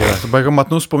 To bylo jako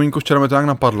matnou vzpomínku, včera mi to nějak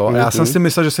napadlo. A já jsem si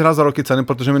myslel, že si hrál za Rokycany,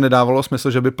 protože mi nedávalo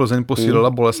smysl, že by Plzeň posílila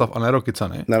Boleslav a ne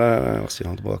Rokycany. Ne, vlastně,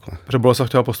 no, to bylo takhle. Protože Boleslav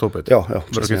chtěla postoupit. Jo,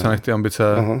 v Rokycanech ty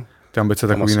ambice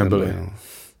takový nebyly.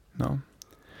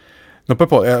 No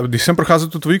Pepo, když jsem procházel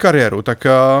tu tvoji kariéru, tak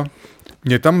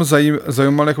mě tam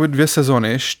zajímaly jakoby 2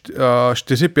 sezony,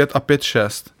 4-5 a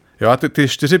 5-6. Jo, a ty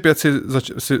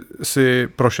 4-5 si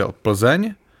prošel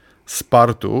Plzeň,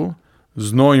 Spartu,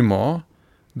 Znojmo,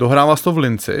 dohrával jsi to v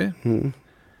Linci,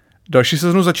 další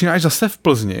sezonu začínáš zase v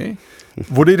Plzni,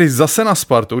 odejdeš zase na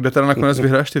Spartu, kde teda nakonec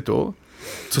vyhraješ titul.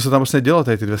 Co se tam vlastně dělo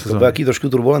tady ty 2 sezony? To bylo jaký trošku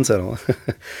turbulence, no.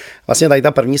 Vlastně tady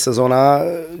ta první sezóna,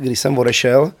 když jsem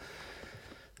odešel,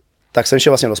 tak jsem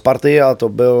šel vlastně do Sparty a to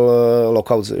byl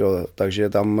lockout, jo, takže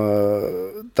tam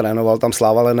trénoval tam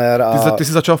Sláva Lener. Ty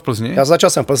jsi začal v Plzni? Já začal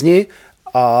jsem v Plzni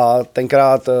a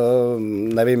tenkrát,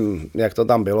 nevím, jak to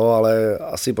tam bylo, ale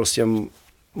asi prostě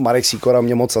Marek Sýkora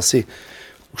mě moc asi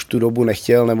už tu dobu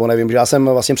nechtěl, nebo nevím, že já jsem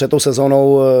vlastně před tou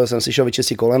sezónou jsem si šel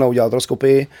vyčistit koleno, udělal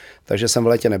artroskopii, takže jsem v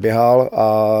létě neběhal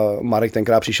a Marek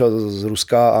tenkrát přišel z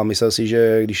Ruska a myslel si,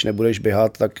 že když nebudeš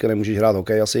běhat, tak nemůžeš hrát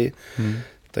hokej asi.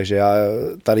 Takže já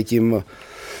tady tím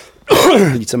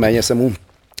víceméně jsem mu,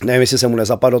 nevím, jestli jsem mu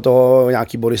nezapadl do toho,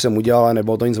 nějaký body jsem udělal, ale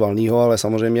nebylo to nic valného, ale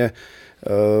samozřejmě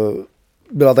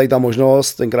byla tady ta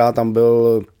možnost, tenkrát tam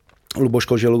byl Luboš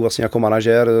Koželuk vlastně jako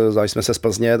manažer, znali jsme se z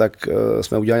Plzně, tak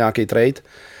jsme udělali nějaký trade,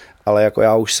 ale jako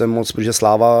já už jsem moc, protože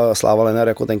Sláva Lener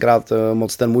jako tenkrát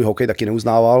moc ten můj hokej taky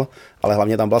neuznával, ale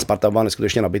hlavně tam byla Sparta, byla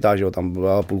neskutečně nabitá, že jo, tam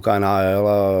byla půlka NHL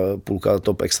a půlka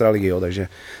top extraligy, jo, takže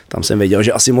tam jsem věděl,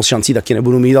 že asi moc šancí taky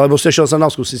nebudu mít, ale prostě šel jsem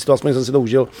tam zkusit si to, aspoň jsem si to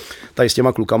užil tady s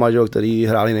těma klukama, že jo, který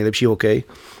hráli nejlepší hokej.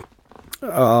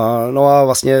 No a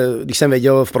vlastně, když jsem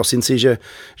věděl v prosinci,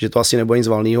 že to asi nebude nic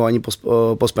valného ani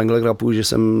po Spengler Cupu, že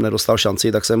jsem nedostal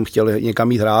šanci, tak jsem chtěl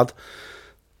někam jít hrát,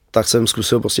 tak jsem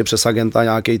zkusil prostě přes agenta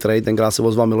nějaký trade, tenkrát se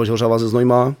ozval Miloš Hořava ze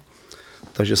Znojma,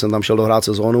 takže jsem tam šel dohrát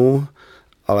sezónu,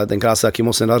 ale tenkrát se taky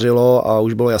moc nedařilo a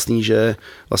už bylo jasný, že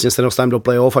vlastně se dostaneme do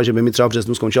playoff a že by mi třeba v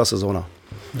březnu skončila sezóna.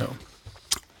 Jo.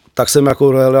 Tak jsem jako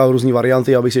hledal různý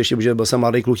varianty, abych si ještě, protože byl jsem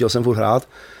mladý kluk, chtěl jsem furt hrát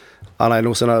a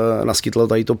najednou se naskytlo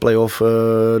tady to playoff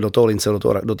do toho Lince, do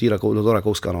toho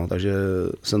Rakouska, no, takže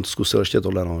jsem to zkusil ještě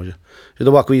tohle, no, že to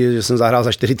bylo takový, že jsem zahrál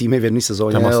za 4 týmy v jedné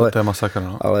sezóně, to je masakr,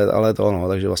 no. ale to, no,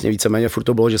 takže vlastně víceméně furt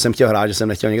to bylo, že jsem chtěl hrát, že jsem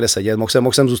nechtěl někde sedět,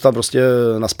 mohl jsem zůstat prostě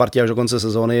na Spartě až do konce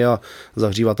sezóny a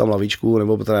zahřívat tam lavičku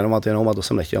nebo trénovat jenom a to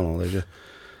jsem nechtěl, no, takže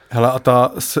Hele, a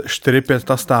ta 4-5,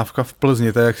 ta stávka v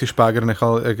Plzni, to je jak si Špáger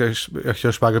nechal, jak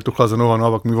chtěl Špáger tu chlazenou vanu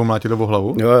a pak mi omlátil do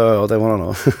hlavu. Jo, to je ono,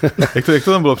 no. jak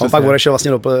to tam bylo přesně? On pak odešel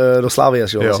vlastně do Slávy,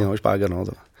 vlastně, no, Špáger, no.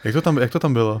 To. Jak to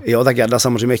tam bylo? Jo, tak Jarda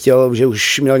samozřejmě chtěl, že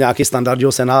už měl nějaký standard,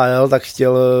 že z NHL, tak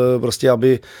chtěl prostě,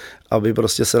 aby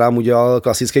prostě se nám udělal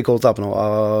klasický call-up, no, a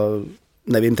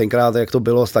nevím tenkrát, jak to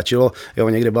bylo, stačilo, jo,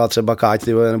 někde byla třeba káť,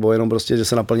 nebo jenom prostě, že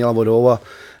se naplnila vodou a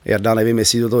Jarda, nevím,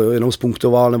 jestli to jenom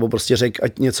spunktoval, nebo prostě řekl,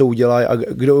 ať něco udělá a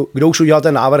kdo už udělal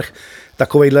ten návrh,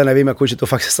 takovejhle, nevím, jako, že to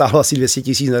fakt stálo asi 200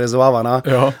 000 nerezová vana,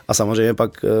 jo. A samozřejmě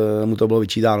pak mu to bylo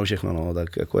vyčítáno všechno, no, tak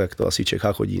jako jak to asi v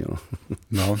Čechách chodí,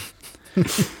 no.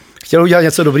 Chtěl udělat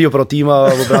něco dobrýho pro tým a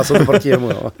obrátil to proti němu,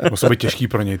 no. Musí být těžký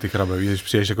pro něj ty krabe, víš, když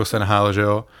přijdeš jako NHL, že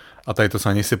jo, a tady to se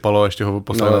na něj sypalo, ještě ho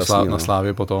poslali na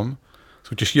Slávě potom.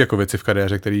 Jsou těžké jako věci v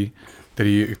kariéře,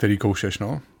 který koušeš,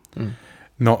 no.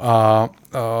 No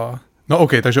no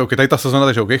OK, tady ta sezona,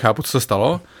 takže OK, chápu, co se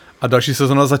stalo. A další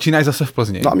sezona začínáš zase v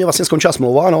Plzni. No a mě vlastně skončila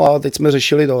smlouva, no a teď jsme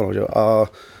řešili to, no, že? A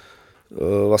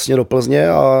vlastně do Plzně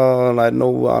a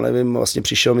najednou, já nevím, vlastně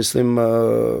přišel, myslím,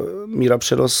 Míra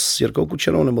Předos s Jirkou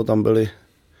Kučenou, nebo tam byli,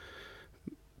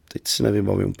 teď si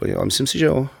nevybavím úplně, ale myslím si, že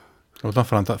jo.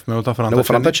 Nebo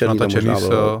Franta Černý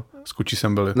s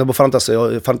Kučísem byli. Nebo Franta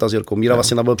s Jirkou. Míra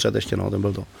vlastně nabyl před ještě, no, ten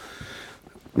byl to.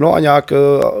 No a nějak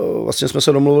vlastně jsme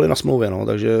se domluvili na smlouvě, no,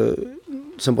 takže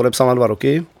jsem podepsal na 2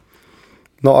 roky.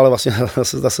 No ale vlastně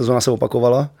ta sezona se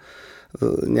opakovala.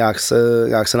 Nějak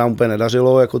se nám úplně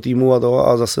nedařilo jako týmu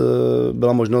a zase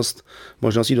byla možnost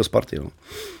jít do Sparty. No.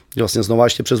 Vlastně znova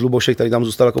ještě přes Lubošek, který tam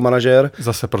zůstal jako manažer.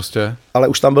 Zase prostě. Ale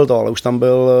už tam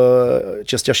byl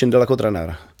Čestia Šindel jako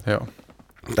trenér. Jo.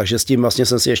 Takže s tím vlastně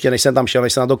jsem si ještě, než jsem tam šel,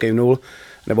 než jsem na to kejvnul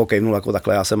jako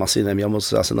takhle, já jsem asi neměl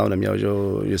moc, já jsem tam neměl,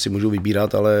 že si můžu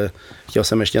vybírat, ale chtěl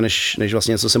jsem ještě, než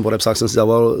vlastně něco jsem podepsal, jsem si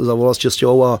zavolal s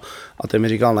Česťou a ten mi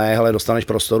říkal, ne, hele, dostaneš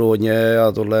prostoru hodně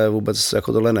a tohle vůbec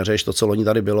jako tohle neřeš, to, co loni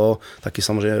tady bylo, taky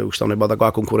samozřejmě už tam nebyla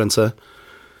taková konkurence.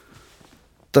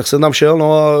 Tak jsem tam šel,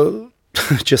 no a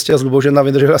Čestě s Lubošem tam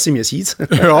vydržel asi měsíc.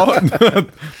 Jo,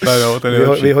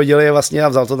 vyhodili je vlastně a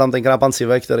vzal to tam tenkrát pan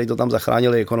Civek, který to tam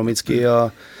zachránili ekonomicky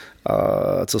a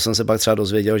co jsem se pak třeba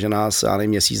dozvěděl, že nás, já nevím,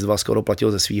 měsíc, 2 skoro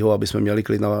platil ze svýho, aby jsme měli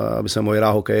klid, aby jsme mohli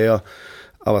hrát hokej a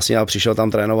vlastně přišel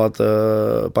tam trénovat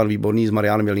pan Výborný s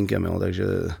Mariánem Jelinkem, jo, takže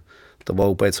to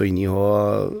bylo úplně co jiného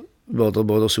a bylo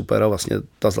to super a vlastně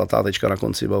ta zlatá tečka na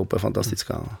konci byla úplně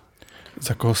fantastická.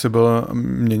 Za koho jsi byl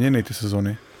měněný ty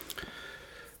sezony?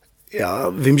 Já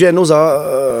vím, že jednou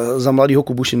za mladýho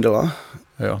Kubu Šindela.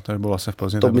 Jo, to bylo vlastně v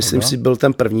Plzni. To myslím si byl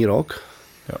ten první rok.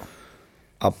 Jo.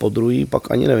 A po druhý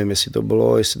pak ani nevím, jestli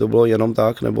to bylo jenom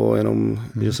tak, nebo jenom,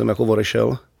 že jsem jako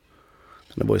odešel,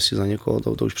 nebo jestli za někoho,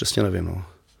 to už přesně nevím. No.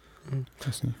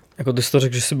 Jasně. Jako ty jsi to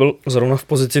řekl, že jsi byl zrovna v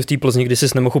pozici v té Plzni, kdy jsi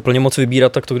nemohl úplně moc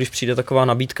vybírat, tak to, když přijde taková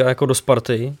nabídka jako do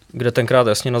Sparty, kde tenkrát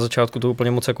jasně na začátku to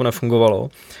úplně moc jako nefungovalo,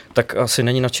 tak asi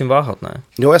není nad čím váhat, ne?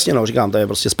 Jo, jasně, no, říkám, to je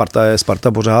prostě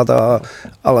Sparta pořád,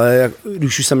 ale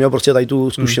když už jsem měl prostě tady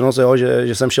tu zkušenost, jo,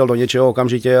 že jsem šel do něčeho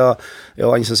okamžitě a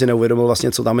jo, ani jsem si neuvědomil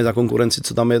vlastně, co tam je za konkurenci,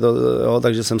 co tam je, jo,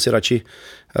 takže jsem si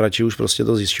radši už prostě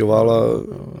to zjišťoval.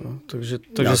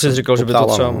 Takže jsi říkal, že by to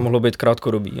třeba mohlo být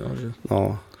krátkodobý. Jo, že...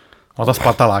 No. No ta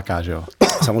Sparta láká, že jo?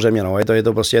 Samozřejmě, no,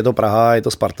 je to Praha, je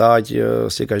to Sparta, ať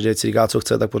vlastně každý si říká, co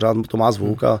chce, tak pořád to má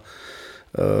zvuk a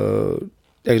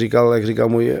jak říkal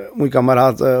můj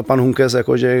kamarád pan Hunkes,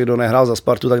 jako, že kdo nehrál za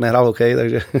Spartu, tak nehrál hokej,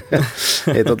 takže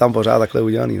je to tam pořád takhle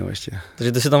udělaný, no, ještě.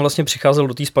 Takže ty jsi tam vlastně přicházel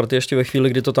do té Sparty ještě ve chvíli,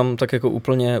 kdy to tam tak jako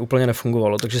úplně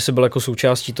nefungovalo, takže jsi byl jako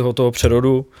součástí toho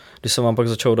přerodu, kdy se vám pak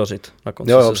začalo dařit na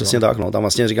konci Jo, přesně tak, no, tam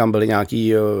vlastně říkám, byly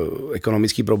nějaký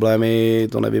ekonomický problémy,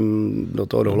 to nevím,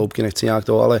 do hloubky nechci nějak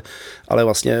to, ale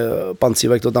vlastně pan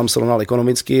Civek to tam srovnal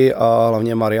ekonomicky a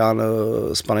hlavně Marián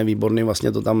s panem Výborným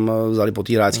vlastně to tam vzali po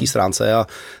té hráčské stránce a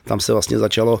tam se vlastně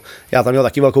začalo, já tam měl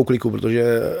taky velkou kliku,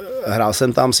 protože hrál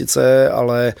jsem tam sice,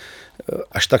 ale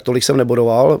až tak tolik jsem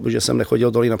nebodoval, protože jsem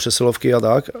nechodil tolik na přesilovky a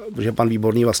tak, protože pan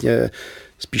Výborný vlastně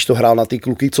spíš to hrál na ty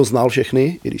kluky, co znal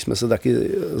všechny, i když jsme se taky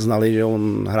znali, že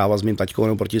on hrával s mým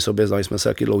taťkou proti sobě, znali jsme se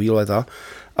taky dlouhý léta,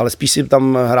 ale spíš si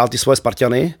tam hrál ty svoje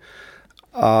Sparťany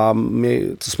a my,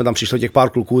 co jsme tam přišli těch pár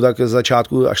kluků, tak z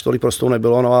začátku až tolik prostou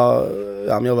nebylo, no a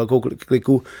já měl velkou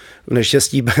kliku v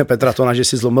neštěstí Petra Tona, že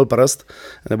si zlomil prst,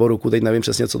 nebo ruku, teď nevím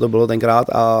přesně, co to bylo tenkrát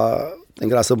a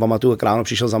tenkrát se pamatuju, jak ráno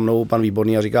přišel za mnou pan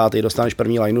Výborný a říká, ty dostaneš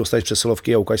první lineu, dostaneš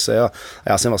přesilovky a ukaž se a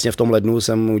já jsem vlastně v tom lednu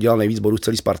jsem udělal nejvíc bodů z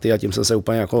celé Sparty a tím jsem se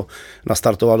úplně jako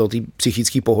nastartoval do té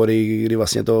psychické pohody, kdy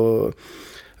vlastně to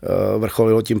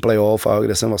vrcholilo tím playoff a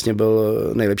kde jsem vlastně byl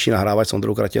nejlepší nahrávač s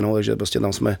Ondrou Kratěnou, takže prostě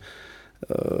tam jsme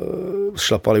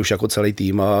šlapali už jako celý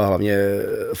tým a hlavně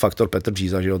faktor Petr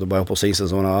Bříza, že jo, to byla jeho poslední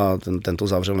sezóna, ten to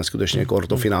zavřel neskutečně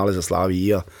finále ze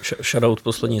Sláví a shoutout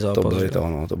poslední zápas.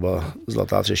 To byla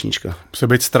zlatá třešnička. Musí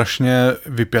být strašně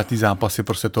vypjatý zápasy,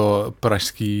 prostě to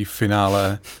pražský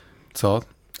finále, co?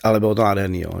 Ale bylo to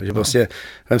nádherný, jo. Že prostě,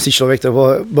 vem si člověk,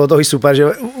 bylo to i super, že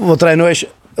otrénuješ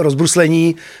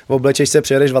rozbruslení, oblečeš se,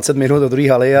 přijedeš 20 minut do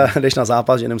druhé haly a jdeš na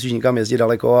zápas, že nemusíš nikam jezdit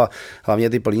daleko a hlavně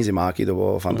ty plný zimáky, to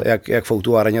bylo jak v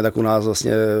Outu areně, tak u nás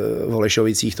vlastně v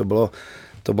Holešovicích to bylo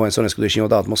něco neskutečného,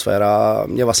 ta atmosféra.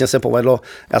 Mně vlastně se povedlo,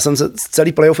 já jsem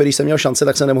celý playoff, když jsem měl šance,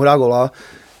 tak jsem nemohl dát gola.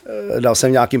 Dal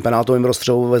jsem nějakým penaltovým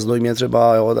rozstřelu ve Znojmě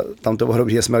třeba, jo, tam to bylo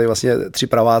dobrý, že jsme měli vlastně 3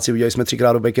 praváci, udělali jsme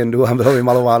 3krát do backendu a bylo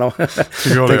vymalováno.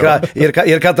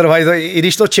 Jirka Trvaj, i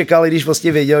když to čekal, i když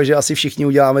vlastně věděl, že asi všichni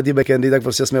uděláme ty backendy, tak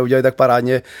prostě jsme udělali tak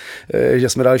parádně, že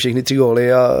jsme dali všechny 3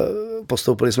 góly a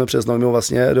postoupili jsme přes Znojmu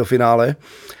vlastně do finále.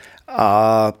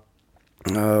 A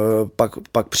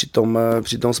pak přitom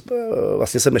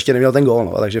vlastně jsem ještě neměl ten gól,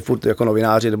 no, takže furt jako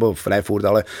novináři, nebo ne furt,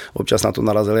 ale občas na to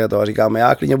narazili a to a říkáme,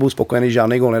 já klidně budu spokojený,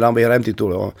 žádný gól nedám, vyhrajem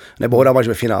titul, jo, nebo ho dám až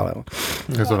ve finále. Jo.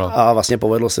 A vlastně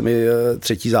povedlo se mi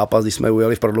 3. zápas, když jsme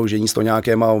ujeli v prodloužení s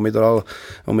Toňákem a on mi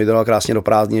to dal krásně do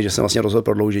prázdnin, že jsem vlastně rozhodl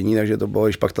prodloužení, takže to bylo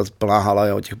již pak ta plná hala,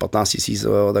 jo, těch 15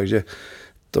 000, takže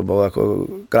to bylo jako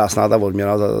krásná ta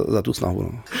odměna za tu snahu. No.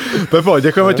 Pepo,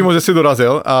 děkujeme ti moc, že jsi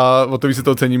dorazil a o to víc si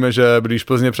to ceníme, že blíž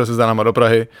Plzně přes za náma do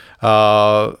Prahy.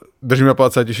 A držíme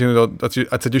palce,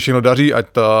 ať se ti všechno daří, ať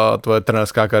ta tvoje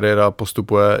trenérská kariéra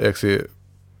postupuje, jak si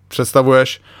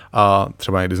představuješ a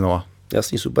třeba někdy znova.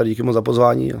 Jasný, super, díky moc za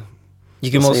pozvání.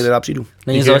 Díky moc. Někde přijdu.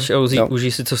 Není zač a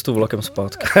užij si cestu vlakem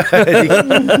zpátky.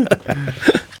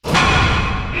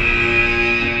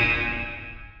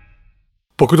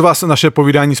 Pokud vás naše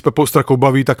povídání s Pepou Strakou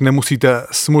baví, tak nemusíte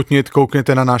smutnit,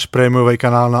 koukněte na náš prémiový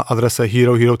kanál na adrese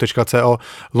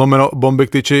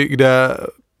herohero.co/bombiktyči, kde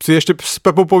si ještě s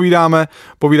Pepou povídáme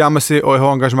si o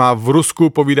jeho angažmá v Rusku,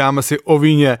 povídáme si o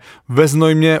víně ve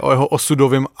Znojmě, o jeho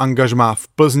osudovém angažmá v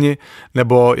Plzni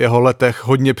nebo jeho letech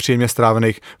hodně příjemně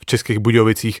strávených v Českých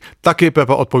Budějovicích. Taky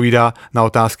Pepa odpovídá na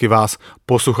otázky vás,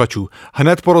 posluchačů.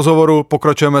 Hned po rozhovoru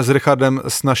pokračujeme s Richardem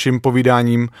s naším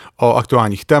povídáním o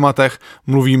aktuálních tématech.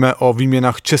 Mluvíme o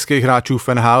výměnách českých hráčů v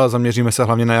NHL, zaměříme se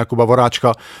hlavně na Jakuba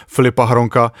Voráčka, Filipa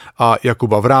Hronka a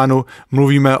Jakuba Vránu.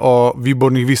 Mluvíme o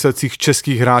výborných výsledcích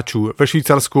českých hráčů ve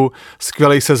Švýcarsku,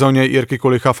 skvělé sezóně Jirky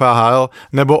Kulicha v AHL,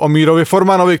 nebo o Mírovi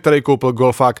Formanovi, který koupil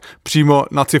golfák přímo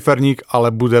na ciferník,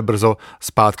 ale bude brzo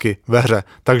zpátky ve hře.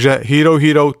 Takže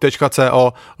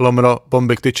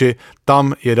herohero.co/bombiktyči,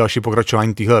 tam je další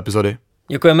pokračování téhle epizody.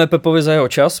 Děkujeme Pepovi za jeho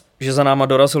čas, že za náma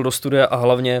dorazil do studia a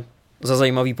hlavně za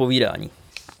zajímavý povídání.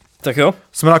 Tak jo?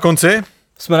 Jsme na konci?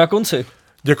 Jsme na konci.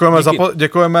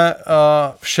 Děkujeme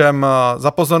všem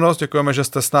za pozornost, děkujeme, že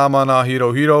jste s náma na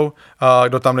Hero Hero.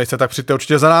 Kdo tam nejste, tak přijďte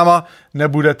určitě za náma.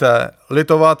 Nebudete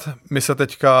litovat, my se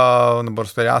teďka, nebo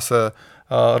já se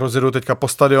rozjedu teďka po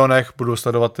stadionech, budu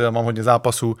sledovat, mám hodně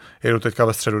zápasů, jedu teďka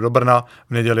ve středu do Brna,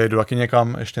 v neděli jedu taky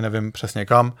někam, ještě nevím přesně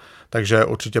kam, takže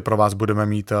určitě pro vás budeme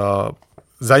mít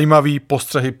zajímavý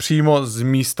postřehy přímo z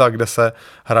místa, kde se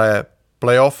hraje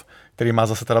playoff, který má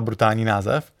zase teda brutální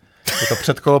název. Je to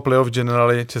předkolo playoff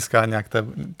Generali Česká, nějak to je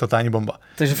totální bomba.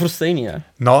 Takže furt stejný, ne?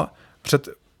 No,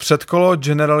 předkolo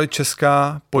Generali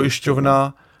Česká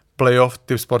pojišťovna playoff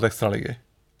Typ Sport Extraligy.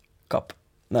 Cup.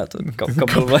 Ne, to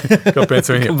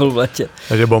byl v létě.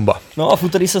 Takže bomba. No a v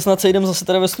úterý se snad sejdeme zase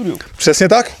tady ve studiu. Přesně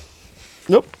tak.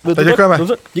 No, tak děkujeme.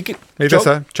 Dobře, díky. Mějte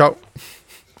se. Čau.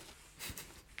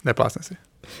 Neplásne si.